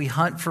 Yes, we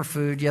hunt for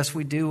food. Yes,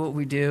 we do what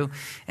we do,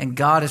 and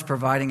God is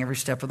providing every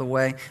step of the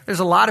way.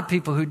 There's a lot of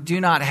people who do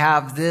not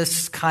have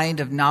this kind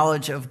of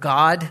knowledge of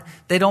God.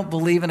 They don't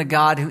believe in a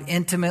God who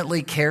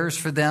intimately cares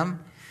for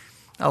them.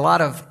 A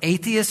lot of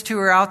atheists who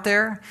are out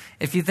there.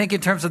 If you think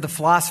in terms of the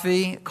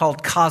philosophy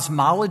called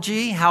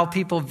cosmology, how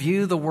people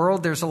view the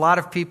world, there's a lot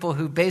of people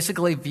who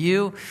basically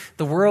view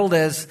the world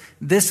as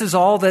this is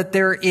all that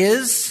there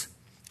is.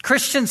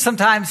 Christians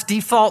sometimes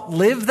default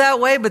live that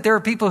way, but there are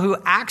people who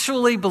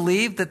actually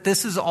believe that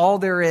this is all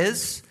there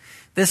is.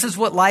 This is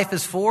what life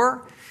is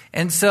for.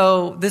 And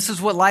so this is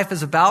what life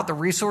is about. The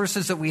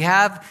resources that we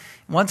have,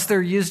 once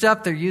they're used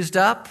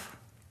up,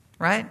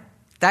 right?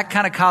 That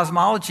kind of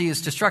cosmology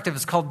is destructive.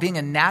 It's called being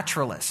a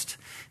naturalist.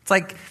 It's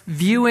like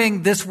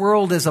viewing this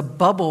world as a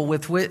bubble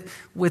with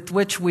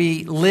which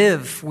we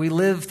live. We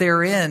live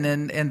therein,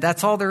 and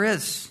that's all there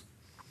is.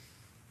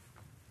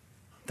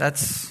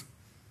 That's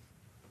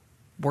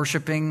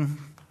worshiping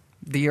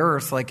the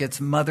earth like it's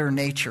Mother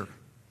Nature.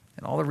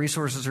 and all the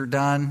resources are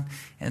done.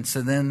 And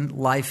so then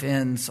life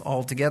ends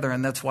altogether.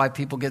 And that's why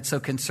people get so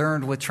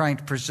concerned with trying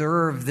to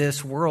preserve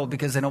this world,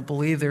 because they don't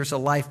believe there's a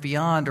life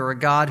beyond, or a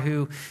God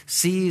who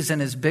sees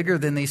and is bigger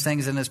than these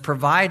things and is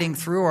providing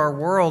through our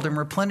world and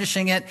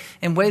replenishing it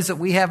in ways that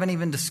we haven't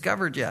even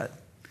discovered yet.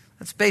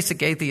 That's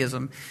basic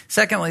atheism.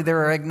 Secondly, there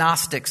are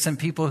agnostics and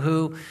people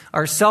who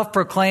are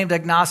self-proclaimed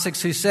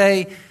agnostics who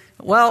say,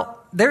 well,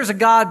 there's a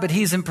God, but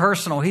he's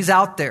impersonal. He's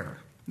out there.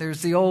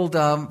 There's the old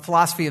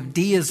philosophy of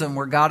deism,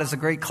 where God is a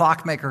great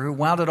clockmaker who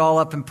wound it all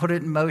up and put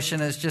it in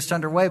motion as just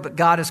underway, but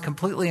God is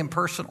completely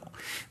impersonal.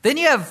 Then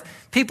you have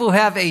people who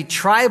have a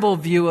tribal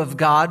view of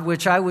God,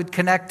 which I would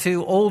connect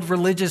to old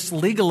religious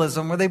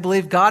legalism, where they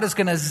believe God is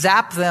going to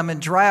zap them and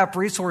dry up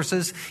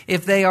resources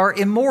if they are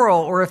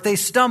immoral, or if they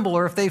stumble,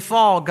 or if they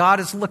fall. God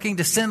is looking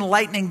to send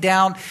lightning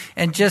down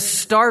and just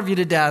starve you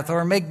to death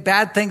or make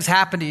bad things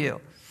happen to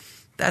you.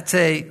 That's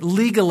a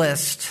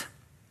legalist.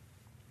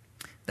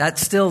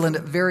 That's still a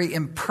very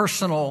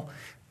impersonal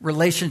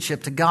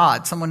relationship to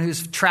God. Someone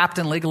who's trapped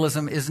in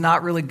legalism is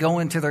not really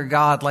going to their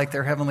God like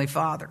their Heavenly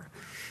Father.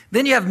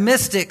 Then you have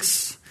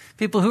mystics,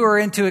 people who are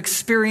into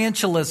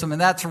experientialism,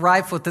 and that's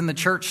rife within the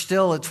church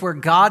still. It's where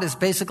God is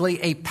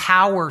basically a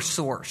power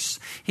source.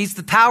 He's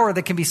the power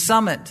that can be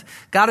summoned.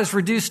 God is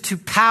reduced to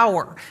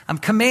power. I'm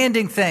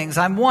commanding things.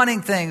 I'm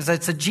wanting things.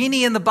 It's a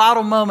genie in the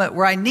bottle moment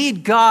where I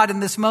need God in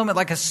this moment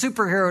like a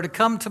superhero to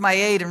come to my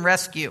aid and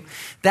rescue.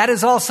 That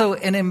is also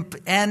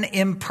an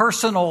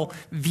impersonal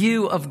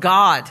view of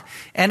God.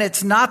 And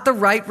it's not the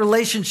right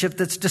relationship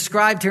that's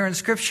described here in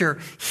Scripture.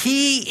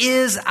 He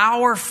is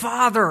our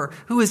Father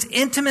who is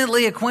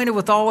intimately acquainted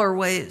with all our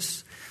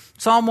ways.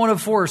 Psalm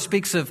 104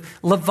 speaks of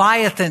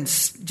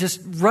leviathans just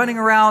running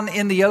around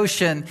in the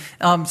ocean,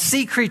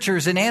 sea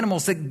creatures and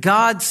animals that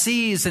God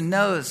sees and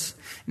knows.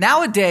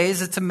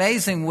 Nowadays, it's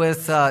amazing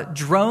with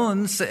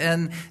drones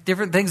and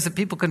different things that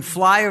people can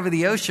fly over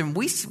the ocean.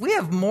 We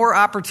have more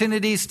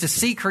opportunities to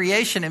see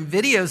creation and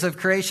videos of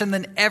creation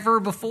than ever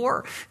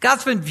before.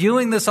 God's been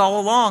viewing this all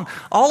along.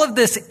 All of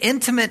this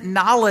intimate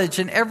knowledge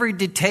in every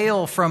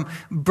detail, from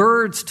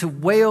birds to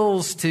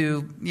whales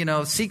to,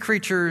 sea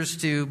creatures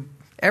to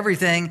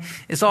everything,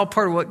 is all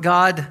part of what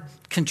God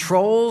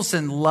controls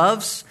and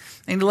loves.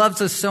 And he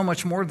loves us so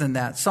much more than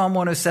that. Psalm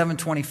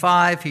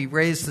 107:25, he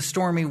raised the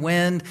stormy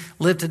wind,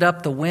 lifted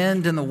up the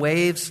wind and the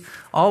waves,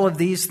 all of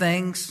these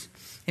things.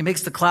 He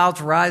makes the clouds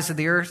rise to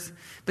the earth.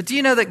 But do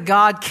you know that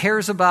God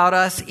cares about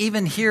us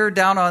even here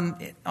down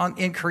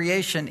in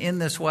creation in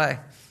this way?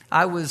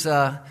 My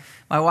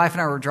wife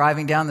and I were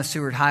driving down the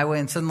Seward Highway,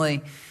 and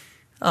suddenly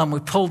we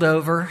pulled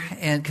over,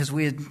 and because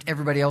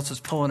everybody else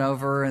was pulling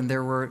over, and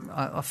there were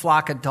a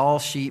flock of Dall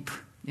sheep,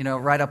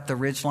 right up the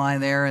ridge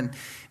line there. And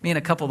me and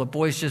a couple of the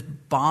boys just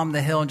bombed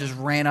the hill and just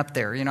ran up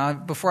there.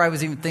 Before I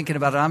was even thinking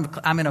about it,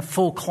 I'm in a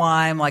full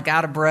climb, like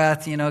out of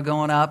breath,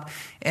 going up.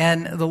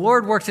 And the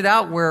Lord worked it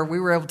out where we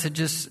were able to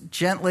just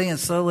gently and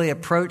slowly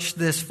approach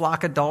this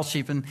flock of Dall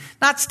sheep and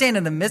not stand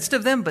in the midst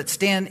of them, but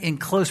stand in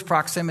close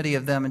proximity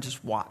of them and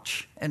just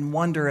watch and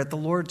wonder at the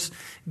Lord's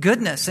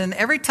goodness. And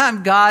every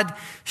time God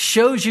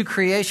shows you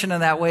creation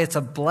in that way, it's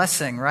a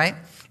blessing, right?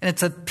 And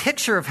it's a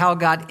picture of how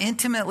God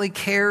intimately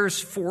cares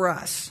for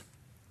us.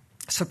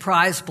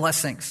 Surprise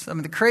blessings.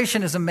 The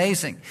creation is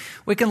amazing.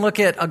 We can look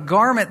at a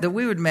garment that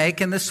we would make,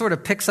 and this sort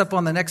of picks up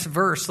on the next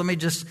verse. Let me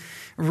just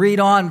read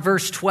on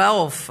verse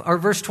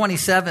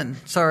 27,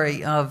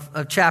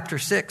 of chapter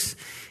 6.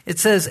 It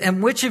says,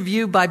 "And which of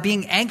you, by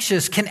being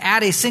anxious, can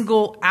add a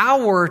single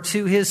hour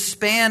to his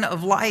span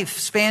of life?"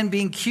 Span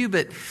being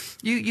cubit.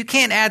 You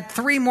can't add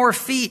 3 more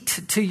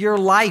feet to your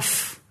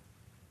life.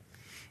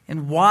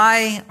 "And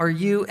why are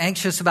you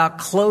anxious about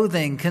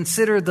clothing?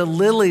 Consider the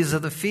lilies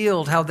of the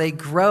field, how they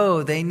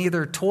grow. They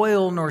neither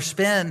toil nor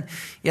spin.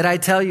 Yet I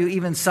tell you,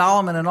 even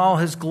Solomon in all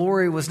his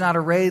glory was not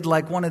arrayed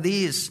like one of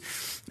these."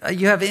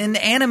 You have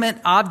inanimate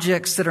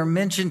objects that are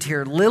mentioned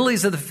here.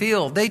 Lilies of the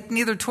field. They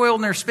neither toil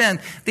nor spin.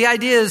 The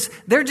idea is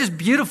they're just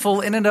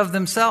beautiful in and of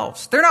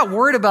themselves. They're not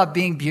worried about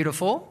being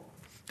beautiful.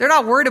 They're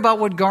not worried about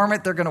what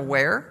garment they're going to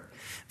wear.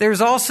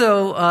 There's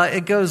also,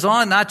 it goes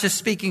on, not just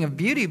speaking of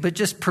beauty, but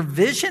just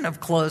provision of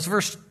clothes.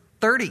 Verse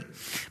 30.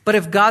 "But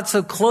if God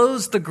so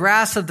clothes the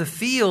grass of the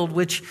field,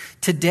 which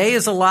today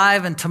is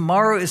alive and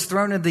tomorrow is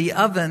thrown into the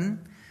oven,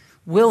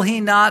 will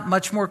he not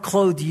much more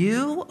clothe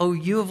you, O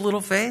you of little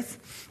faith?"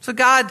 So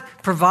God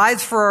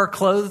provides for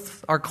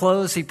our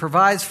clothes. He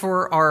provides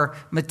for our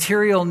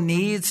material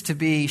needs to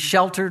be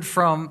sheltered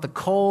from the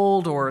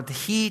cold or the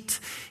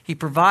heat. He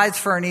provides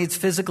for our needs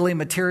physically,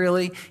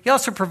 materially. He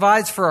also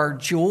provides for our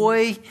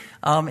joy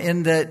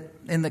in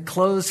the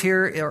clothes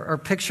here are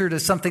pictured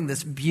as something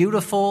that's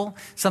beautiful,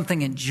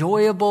 something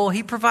enjoyable.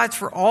 He provides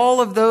for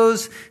all of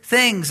those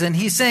things. And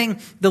he's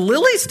saying the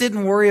lilies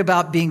didn't worry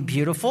about being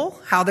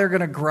beautiful, how they're going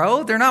to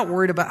grow. They're not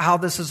worried about how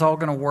this is all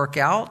going to work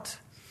out.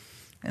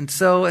 And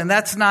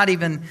that's not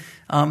even,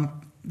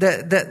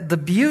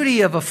 the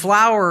beauty of a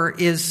flower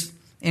is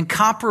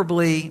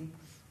incomparably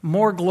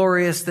more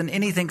glorious than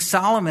anything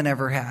Solomon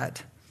ever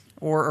had.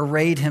 or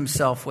arrayed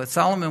himself with.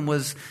 Solomon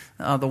was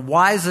the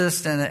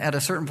wisest and at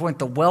a certain point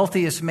the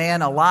wealthiest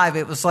man alive.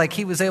 It was like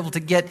he was able to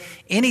get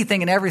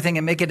anything and everything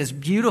and make it as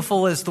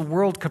beautiful as the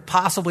world could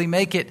possibly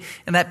make it.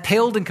 And that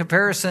paled in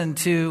comparison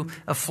to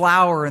a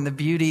flower and the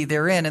beauty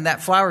therein. And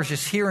that flower is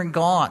just here and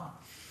gone.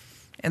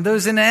 And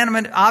those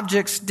inanimate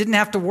objects didn't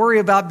have to worry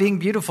about being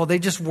beautiful. They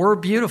just were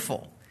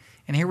beautiful.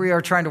 And here we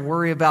are trying to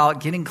worry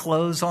about getting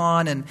clothes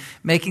on and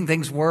making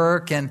things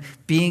work and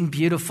being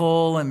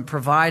beautiful and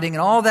providing.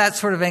 And all that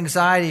sort of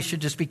anxiety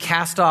should just be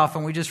cast off.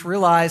 And we just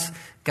realize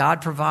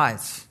God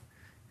provides.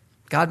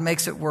 God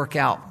makes it work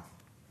out.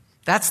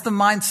 That's the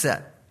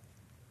mindset.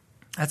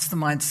 That's the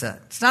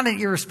mindset. It's not an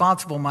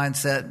irresponsible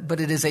mindset, but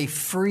it is a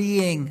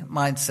freeing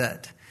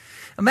mindset.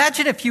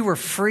 Imagine if you were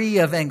free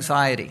of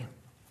anxiety,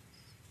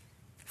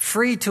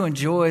 free to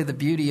enjoy the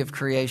beauty of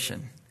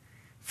creation,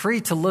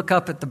 free to look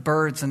up at the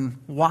birds and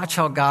watch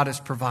how God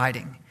is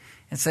providing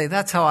and say,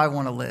 that's how I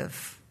want to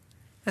live.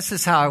 This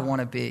is how I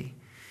want to be.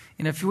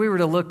 And if we were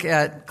to look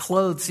at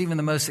clothes, even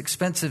the most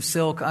expensive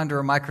silk under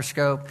a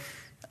microscope,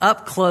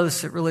 up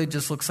close, it really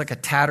just looks like a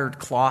tattered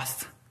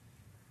cloth.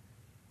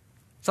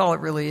 That's all it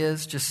really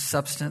is, just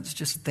substance,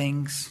 just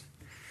things.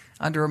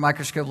 Under a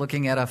microscope,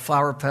 looking at a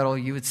flower petal,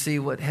 you would see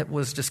what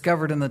was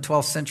discovered in the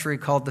 12th century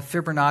called the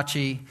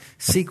Fibonacci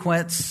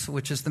sequence,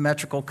 which is the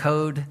metrical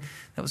code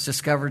that was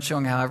discovered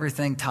showing how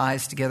everything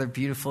ties together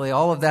beautifully.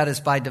 All of that is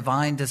by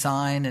divine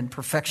design and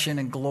perfection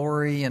and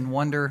glory and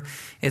wonder.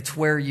 It's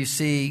where you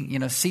see,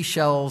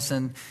 seashells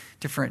and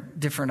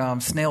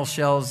different snail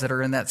shells that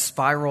are in that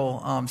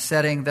spiral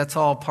setting. That's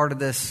all part of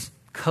this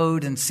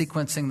code and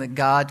sequencing that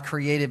God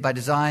created by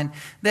design.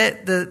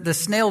 That the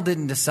snail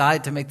didn't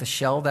decide to make the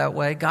shell that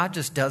way. God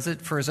just does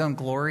it for his own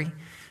glory.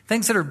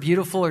 Things that are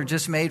beautiful are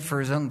just made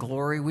for his own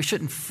glory. We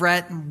shouldn't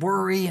fret and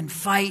worry and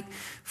fight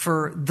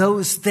for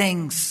those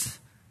things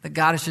that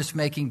God is just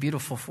making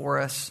beautiful for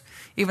us.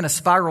 Even a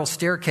spiral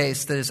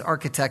staircase that is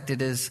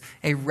architected is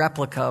a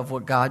replica of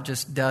what God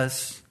just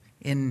does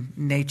in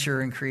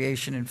nature and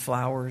creation and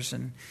flowers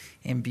and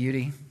in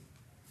beauty.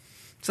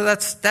 So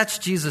that's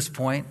Jesus'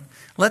 point.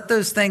 Let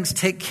those things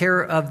take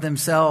care of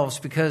themselves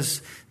because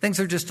things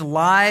are just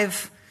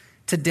alive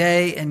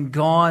today and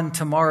gone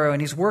tomorrow.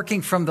 And he's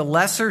working from the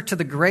lesser to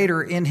the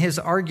greater in his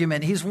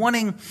argument. He's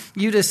wanting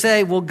you to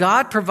say, will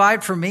God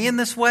provide for me in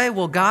this way?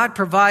 Will God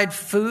provide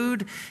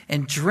food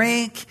and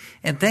drink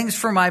and things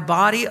for my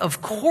body?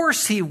 Of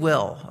course he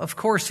will. Of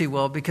course he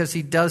will, because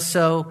he does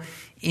so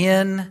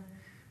in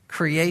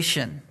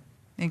creation.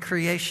 In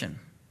creation.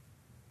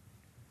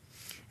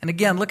 And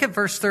again, look at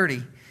verse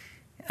 30.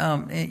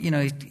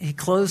 He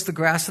clothes the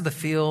grass of the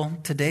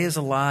field. Today is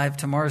alive,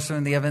 tomorrow is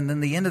in the oven.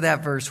 Then the end of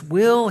that verse,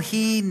 will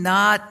he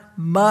not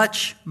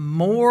much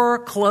more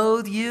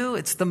clothe you?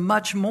 It's the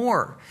much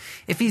more.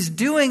 If he's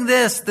doing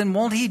this, then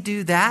won't he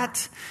do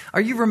that?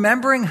 Are you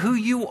remembering who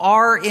you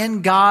are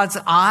in God's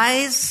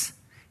eyes?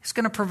 He's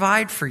going to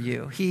provide for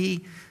you.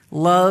 He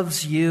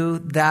loves you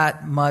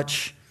that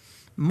much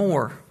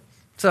more.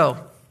 So,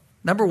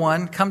 number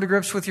one, come to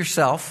grips with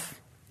yourself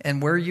and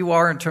where you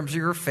are in terms of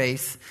your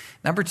faith.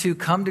 Number two,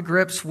 come to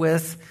grips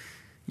with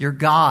your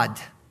God.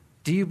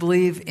 Do you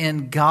believe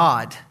in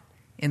God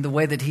in the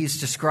way that he's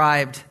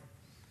described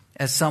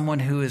as someone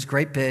who is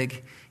great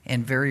big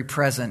and very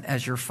present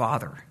as your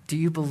Father? Do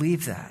you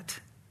believe that?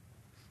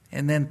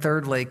 And then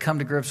thirdly, come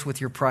to grips with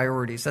your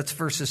priorities. That's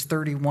verses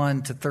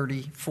 31 to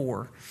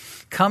 34.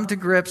 Come to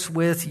grips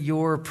with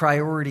your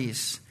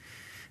priorities.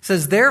 It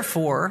says,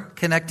 therefore,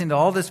 connecting to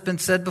all that's been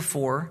said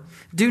before,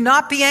 do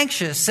not be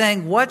anxious,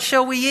 saying, what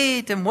shall we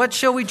eat, and what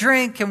shall we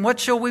drink, and what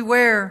shall we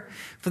wear?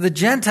 For the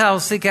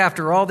Gentiles seek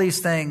after all these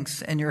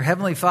things, and your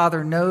heavenly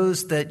Father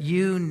knows that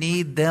you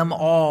need them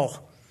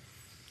all.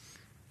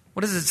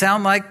 What does it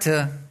sound like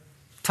to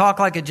talk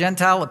like a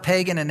Gentile, a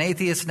pagan, an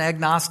atheist, an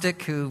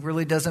agnostic who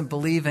really doesn't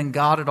believe in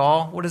God at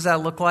all? What does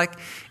that look like?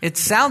 It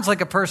sounds like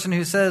a person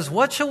who says,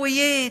 what shall we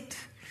eat?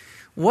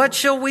 What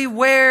shall we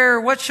wear?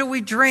 What shall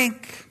we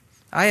drink?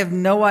 I have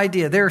no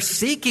idea. They're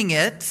seeking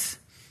it.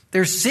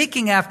 They're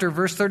seeking after,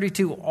 verse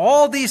 32,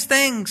 all these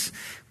things,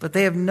 but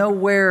they have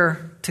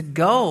nowhere to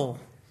go.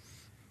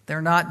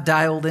 They're not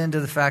dialed into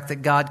the fact that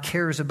God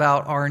cares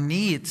about our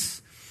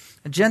needs.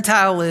 A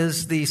Gentile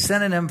is the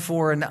synonym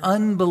for an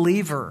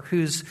unbeliever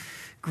who's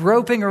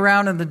groping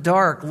around in the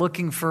dark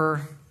looking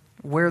for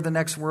where the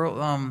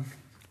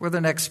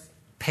next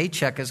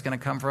paycheck is going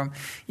to come from.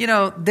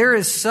 There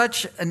is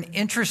such an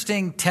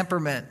interesting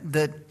temperament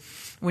that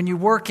when you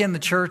work in the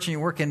church and you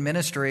work in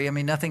ministry,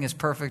 nothing is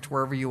perfect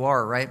wherever you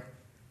are, right?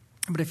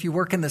 But if you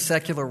work in the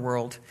secular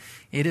world,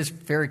 it is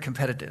very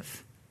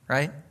competitive,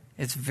 right?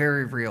 It's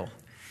very real.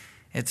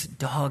 It's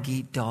dog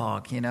eat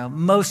dog,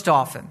 most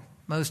often.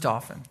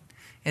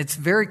 It's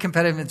very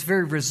competitive. It's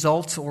very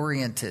results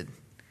oriented.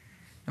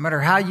 No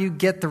matter how you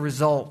get the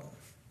result,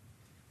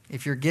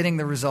 if you're getting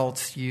the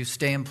results, you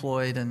stay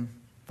employed and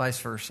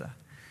vice versa.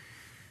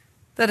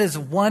 That is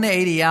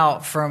 180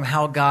 out from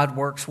how God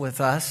works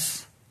with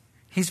us.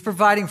 He's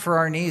providing for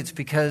our needs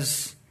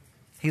because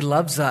he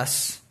loves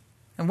us.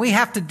 And we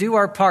have to do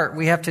our part.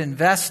 We have to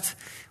invest.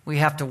 We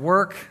have to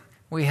work.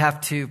 We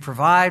have to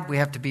provide. We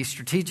have to be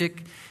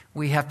strategic.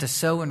 We have to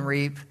sow and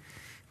reap.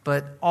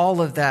 But all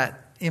of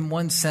that, in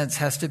one sense,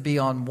 has to be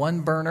on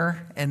one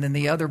burner. And then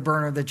the other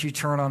burner that you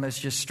turn on is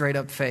just straight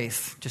up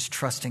faith, just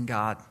trusting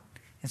God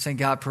and saying,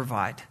 God,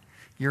 provide.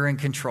 You're in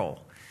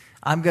control.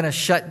 I'm going to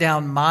shut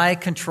down my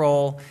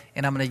control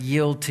and I'm going to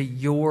yield to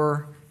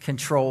your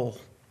control.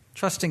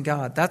 Trusting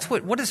God. That's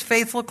what does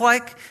faith look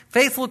like?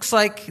 Faith looks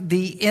like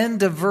the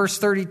end of verse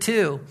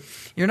 32.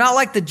 You're not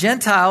like the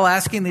Gentile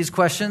asking these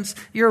questions.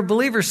 You're a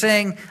believer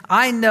saying,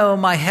 I know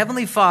my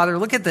heavenly Father,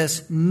 look at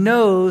this,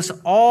 knows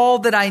all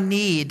that I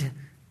need.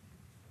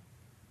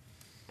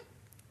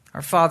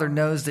 Our Father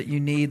knows that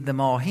you need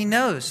them all. He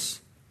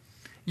knows.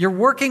 You're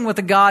working with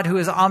a God who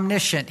is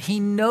omniscient. He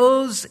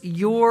knows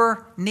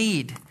your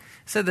need. I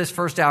said this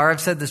first hour.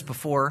 I've said this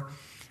before.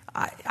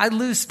 I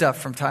lose stuff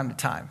from time to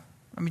time.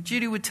 I mean,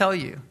 Judy would tell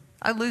you,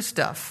 I lose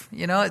stuff.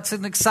 You know, it's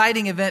an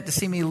exciting event to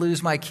see me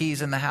lose my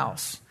keys in the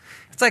house.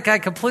 It's like I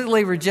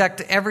completely reject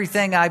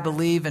everything I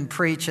believe and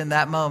preach in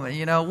that moment.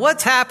 You know,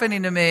 what's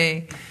happening to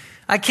me?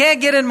 I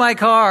can't get in my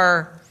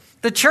car.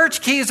 The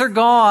church keys are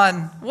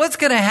gone. What's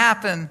going to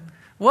happen?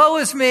 Woe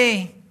is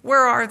me.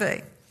 Where are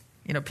they?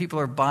 You know, people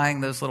are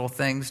buying those little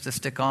things to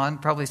stick on.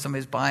 Probably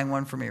somebody's buying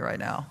one for me right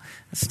now.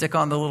 Stick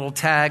on the little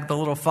tag, the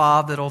little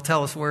fob that'll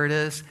tell us where it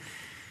is.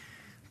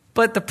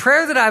 But the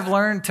prayer that I've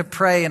learned to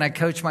pray and I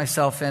coach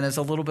myself in is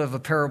a little bit of a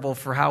parable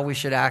for how we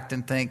should act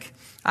and think.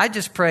 I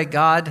just pray,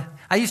 God,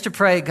 I used to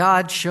pray,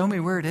 God, show me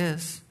where it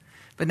is.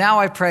 But now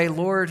I pray,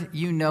 Lord,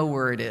 you know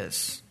where it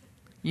is.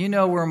 You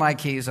know where my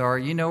keys are.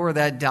 You know where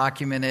that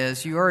document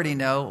is. You already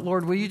know.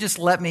 Lord, will you just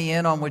let me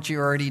in on what you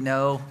already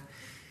know?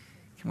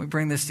 Can we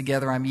bring this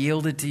together? I'm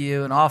yielded to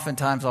you. And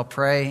oftentimes I'll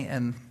pray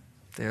and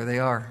there they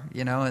are,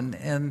 you know,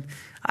 and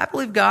I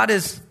believe God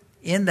is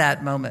in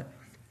that moment.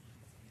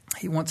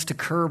 He wants to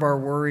curb our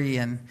worry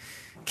and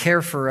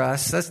care for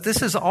us.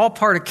 This is all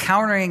part of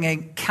countering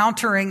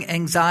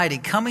anxiety,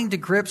 coming to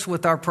grips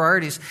with our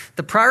priorities.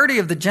 The priority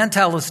of the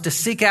Gentile is to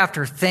seek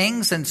after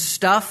things and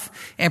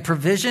stuff and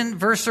provision.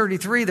 Verse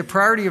 33, the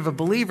priority of a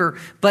believer,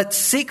 but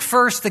seek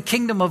first the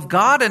kingdom of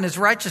God and his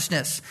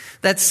righteousness.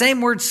 That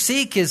same word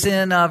seek is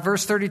in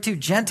verse 32.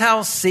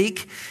 Gentiles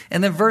seek.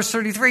 And then verse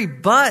 33,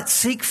 but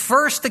seek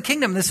first the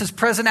kingdom. This is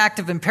present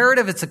active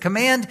imperative. It's a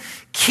command.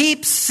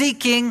 Keep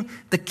seeking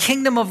the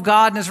kingdom of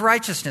God and his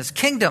righteousness.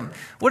 Kingdom.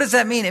 What does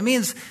that mean? It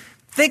means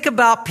think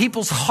about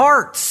people's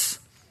hearts.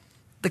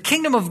 The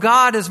kingdom of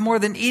God is more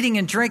than eating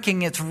and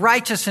drinking. It's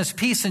righteousness,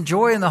 peace, and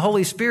joy in the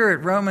Holy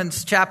Spirit,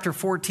 Romans chapter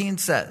 14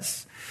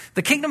 says.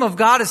 The kingdom of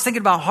God is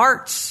thinking about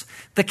hearts.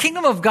 The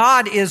kingdom of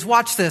God is,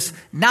 watch this,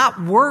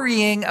 not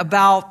worrying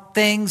about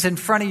things in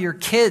front of your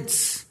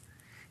kids.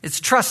 It's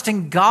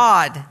trusting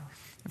God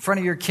in front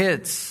of your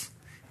kids,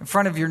 in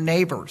front of your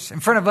neighbors,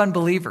 in front of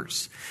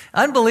unbelievers.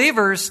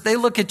 Unbelievers, they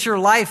look at your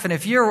life, and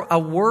if you're a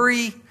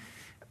worrier,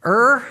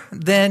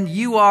 then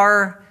you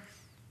are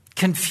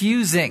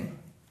confusing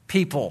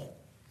people.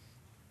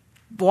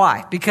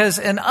 Why? Because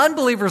an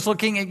unbeliever is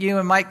looking at you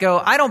and might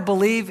go, I don't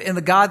believe in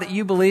the God that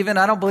you believe in.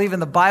 I don't believe in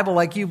the Bible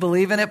like you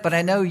believe in it, but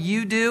I know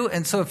you do.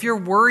 And so if you're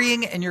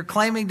worrying and you're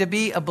claiming to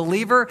be a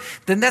believer,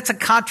 then that's a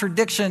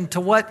contradiction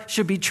to what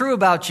should be true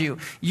about you.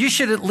 You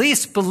should at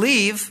least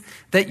believe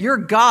that your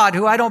God,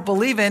 who I don't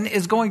believe in,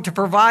 is going to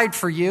provide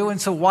for you.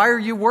 And so why are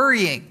you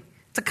worrying?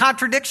 It's a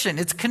contradiction.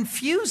 It's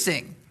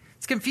confusing.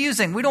 It's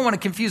confusing. We don't want to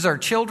confuse our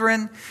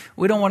children.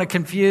 We don't want to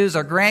confuse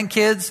our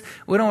grandkids.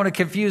 We don't want to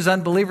confuse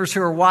unbelievers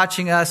who are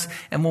watching us.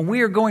 And when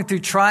we are going through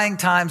trying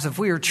times, if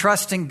we are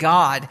trusting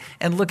God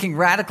and looking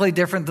radically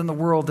different than the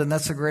world, then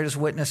that's the greatest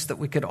witness that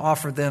we could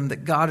offer them,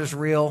 that God is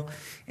real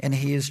and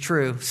he is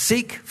true.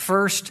 Seek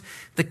first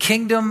the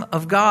kingdom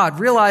of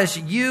God. Realize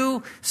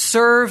you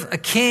serve a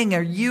king,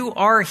 or you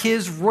are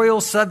his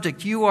royal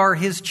subject. You are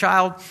his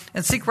child.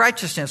 And seek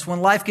righteousness. When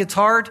life gets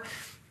hard,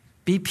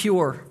 be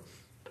pure.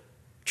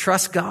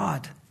 Trust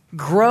God.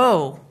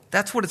 Grow.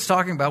 That's what it's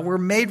talking about. We're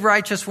made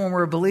righteous when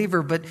we're a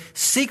believer, but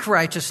seek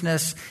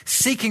righteousness.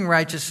 Seeking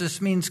righteousness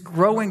means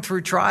growing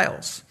through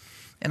trials.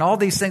 And all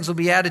these things will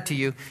be added to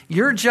you.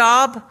 Your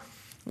job,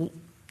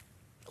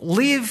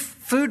 leave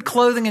food,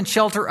 clothing, and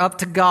shelter up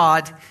to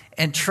God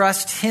and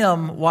trust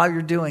him while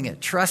you're doing it.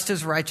 Trust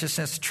his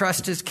righteousness.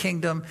 Trust his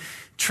kingdom.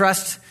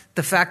 Trust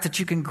the fact that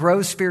you can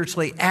grow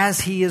spiritually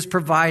as he is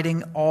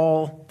providing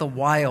all the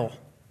while.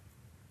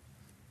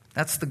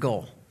 That's the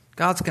goal.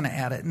 God's going to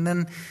add it. And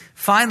then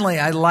finally,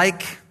 I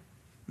like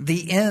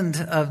the end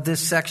of this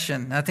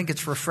section. I think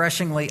it's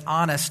refreshingly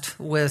honest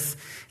with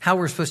how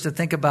we're supposed to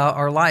think about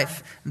our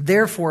life.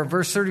 Therefore,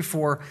 verse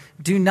 34,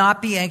 do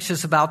not be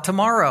anxious about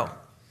tomorrow.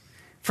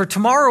 For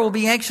tomorrow will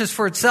be anxious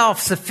for itself.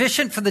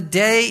 Sufficient for the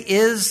day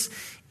is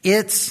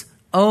its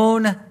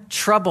own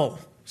trouble.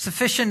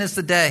 Sufficient is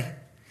the day.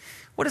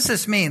 What does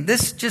this mean?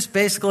 This just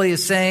basically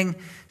is saying,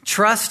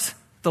 trust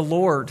the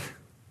Lord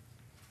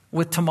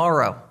with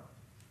tomorrow.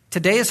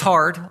 Today is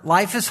hard,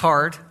 life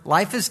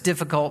is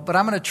difficult, but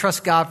I'm going to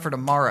trust God for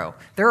tomorrow.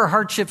 There are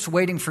hardships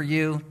waiting for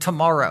you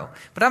tomorrow,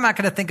 but I'm not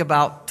going to think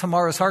about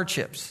tomorrow's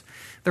hardships.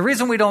 The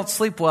reason we don't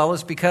sleep well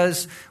is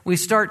because we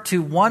start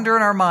to wonder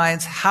in our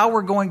minds how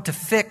we're going to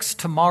fix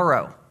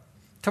tomorrow.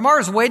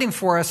 Tomorrow's waiting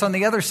for us on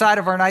the other side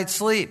of our night's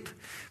sleep.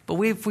 But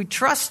if we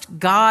trust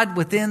God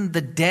within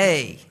the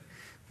day,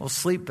 we'll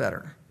sleep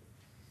better.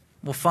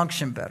 We'll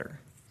function better.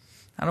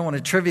 I don't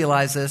want to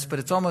trivialize this, but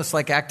it's almost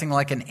like acting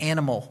like an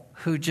animal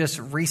who just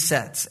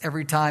resets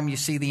every time you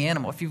see the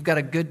animal. If you've got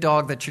a good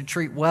dog that you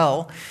treat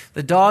well,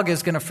 the dog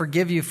is going to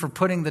forgive you for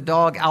putting the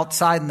dog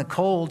outside in the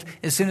cold.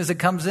 As soon as it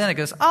comes in, it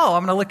goes, oh,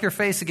 I'm going to lick your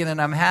face again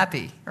and I'm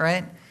happy,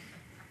 right?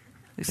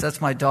 At least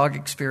that's my dog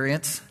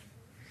experience.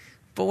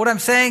 But what I'm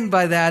saying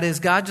by that is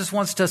God just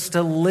wants us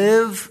to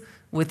live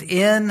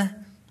within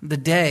the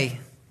day.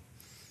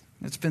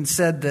 It's been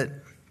said that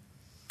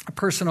a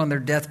person on their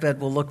deathbed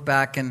will look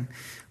back and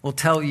will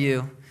tell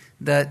you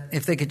that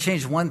if they could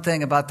change one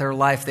thing about their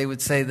life, they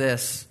would say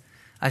this: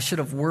 I should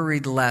have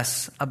worried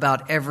less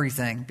about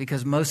everything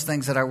because most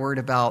things that I worried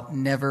about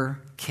never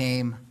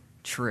came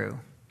true.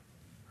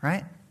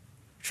 Right?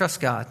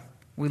 Trust God.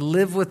 We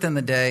live within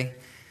the day,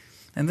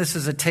 and this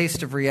is a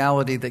taste of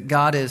reality that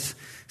God is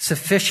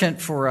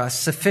sufficient for us.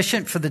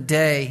 Sufficient for the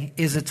day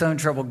is its own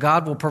trouble.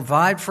 God will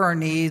provide for our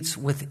needs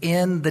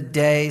within the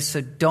day,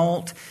 so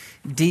don't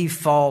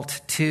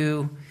default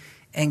to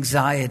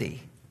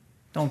anxiety.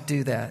 Don't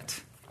do that.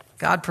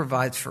 God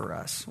provides for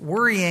us.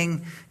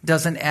 Worrying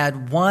doesn't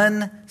add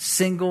one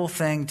single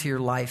thing to your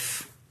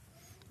life.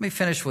 Let me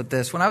finish with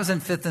this. When I was in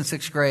 5th and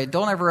 6th grade,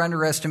 don't ever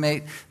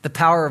underestimate the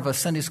power of a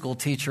Sunday school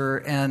teacher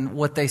and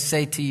what they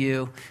say to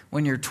you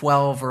when you're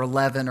 12 or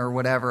 11 or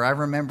whatever. I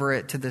remember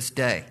it to this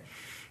day.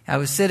 I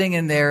was sitting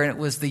in there, and it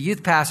was the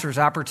youth pastor's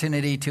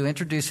opportunity to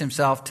introduce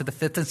himself to the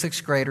 5th and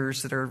 6th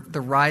graders that are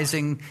the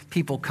rising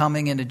people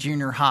coming into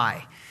junior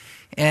high.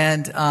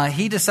 And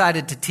he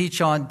decided to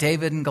teach on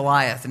David and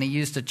Goliath, and he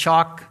used a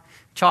chalk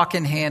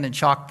in hand and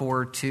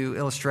chalkboard to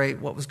illustrate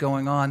what was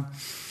going on.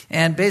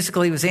 And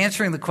basically he was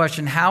answering the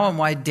question how and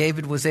why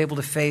David was able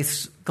to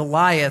face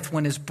Goliath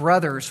when his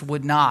brothers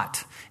would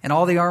not, and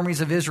all the armies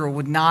of Israel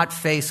would not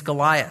face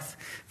Goliath.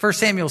 1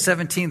 Samuel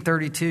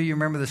 17:32, you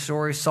remember the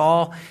story.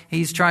 Saul,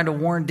 he's trying to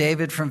warn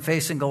David from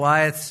facing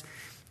Goliath.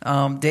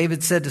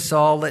 David said to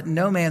Saul, let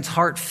no man's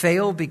heart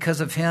fail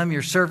because of him.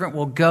 Your servant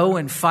will go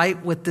and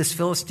fight with this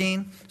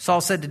Philistine.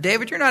 Saul said to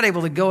David, you're not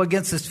able to go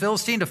against this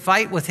Philistine to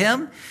fight with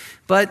him,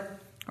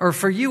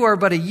 for you are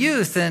but a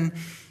youth, and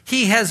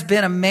he has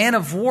been a man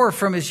of war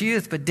from his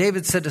youth. But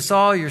David said to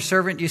Saul, your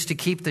servant used to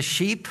keep the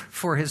sheep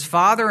for his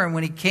father, and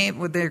when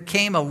there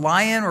came a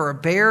lion or a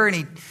bear, and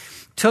he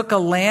took a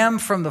lamb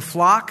from the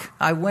flock,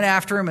 I went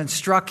after him and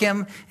struck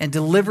him and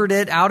delivered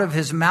it out of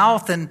his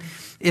mouth. And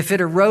if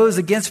it arose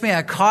against me,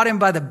 I caught him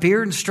by the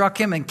beard and struck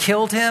him and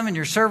killed him. And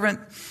your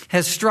servant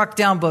has struck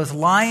down both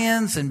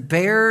lions and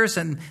bears,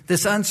 and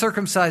this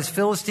uncircumcised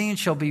Philistine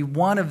shall be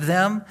one of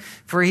them,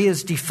 for he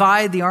has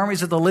defied the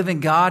armies of the living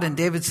God. And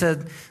David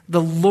said,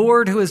 the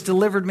Lord who has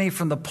delivered me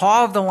from the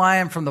paw of the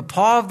lion, from the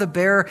paw of the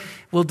bear,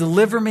 will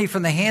deliver me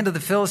from the hand of the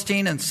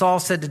Philistine. And Saul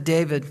said to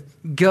David,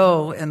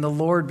 go, and the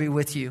Lord be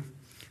with you.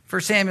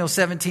 1 Samuel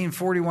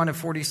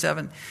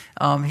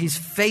 17:41-47, he's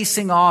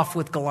facing off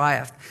with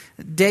Goliath.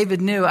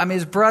 David knew,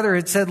 his brother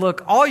had said,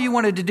 look, all you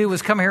wanted to do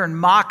was come here and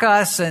mock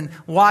us and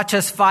watch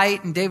us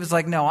fight. And David's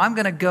like, no, I'm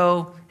going to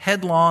go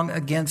headlong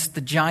against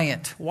the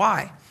giant.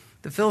 Why?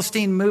 The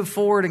Philistine moved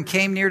forward and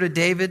came near to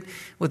David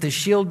with his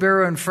shield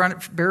bearer in front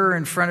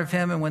of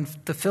him. And when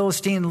the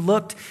Philistine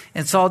looked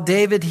and saw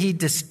David, he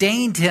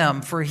disdained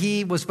him, for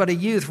he was but a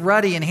youth,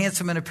 ruddy and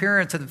handsome in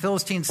appearance. And the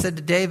Philistine said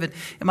to David,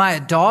 am I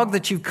a dog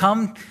that you've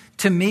come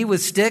to me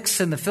with sticks?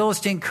 And the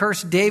Philistine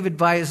cursed David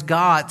by his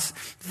gods.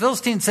 The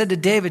Philistine said to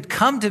David,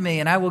 come to me,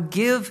 and I will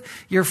give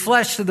your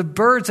flesh to the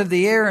birds of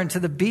the air and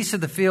to the beasts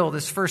of the field.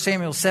 This is 1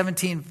 Samuel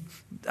 17,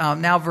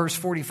 now verse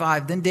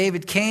 45. Then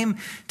David came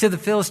to the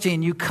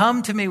Philistine. You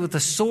come to me with a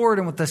sword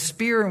and with a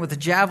spear and with a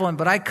javelin,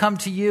 but I come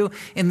to you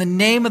in the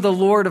name of the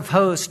Lord of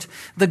hosts,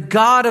 the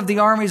God of the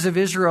armies of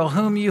Israel,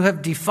 whom you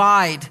have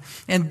defied.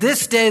 And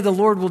this day the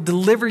Lord will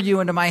deliver you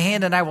into my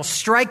hand, and I will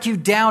strike you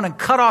down and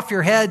cut off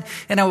your head,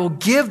 and I will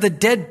give the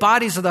dead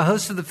bodies of the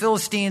hosts of the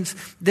Philistines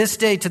this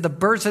day to the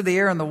birds of the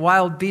air and the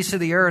wild beasts of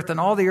the earth, and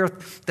all the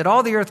earth, that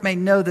all the earth may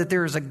know that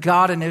there is a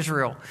God in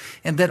Israel,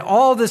 and that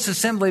all this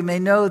assembly may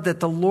know that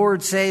the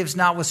Lord saves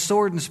not with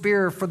sword and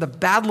spear, for the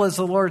battle is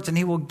the Lord's, and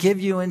he will give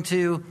you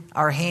into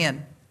our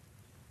hand.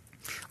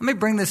 Let me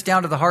bring this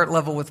down to the heart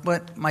level with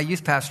what my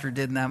youth pastor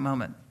did in that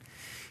moment.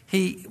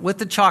 He, with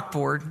the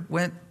chalkboard,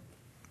 went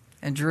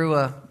and drew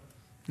a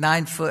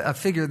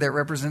figure that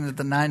represented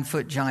the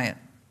 9-foot giant.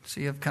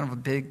 So you have kind of a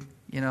big,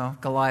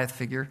 Goliath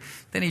figure.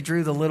 Then he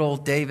drew the little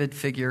David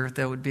figure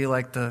that would be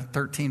like the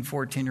 13,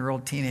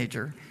 14-year-old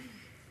teenager.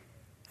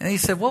 And he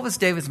said, what was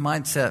David's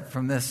mindset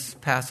from this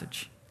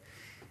passage?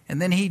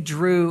 And then he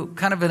drew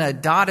kind of in a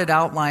dotted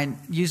outline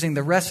using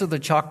the rest of the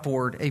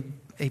chalkboard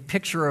a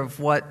picture of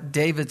what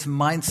David's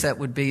mindset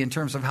would be in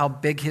terms of how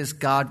big his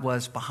God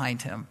was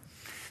behind him.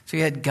 So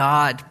he had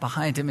God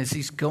behind him as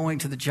he's going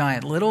to the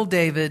giant. Little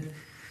David,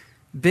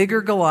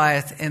 bigger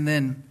Goliath, and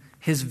then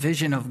his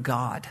vision of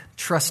God,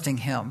 trusting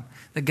him.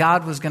 that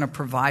God was going to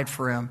provide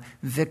for him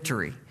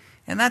victory.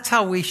 And that's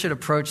how we should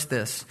approach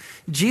this.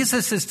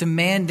 Jesus is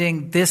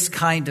demanding this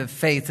kind of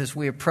faith as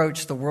we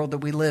approach the world that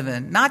we live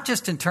in, not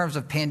just in terms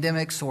of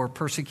pandemics or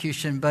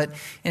persecution, but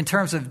in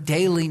terms of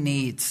daily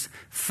needs,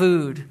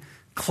 food,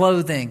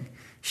 clothing,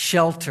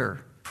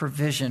 shelter,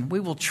 provision.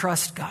 We will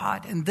trust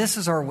God. And this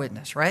is our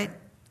witness, right?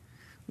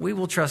 We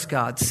will trust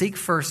God. Seek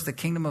first the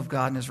kingdom of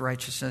God and his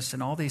righteousness,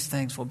 and all these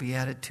things will be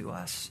added to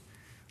us.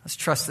 Let's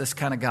trust this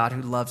kind of God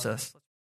who loves us.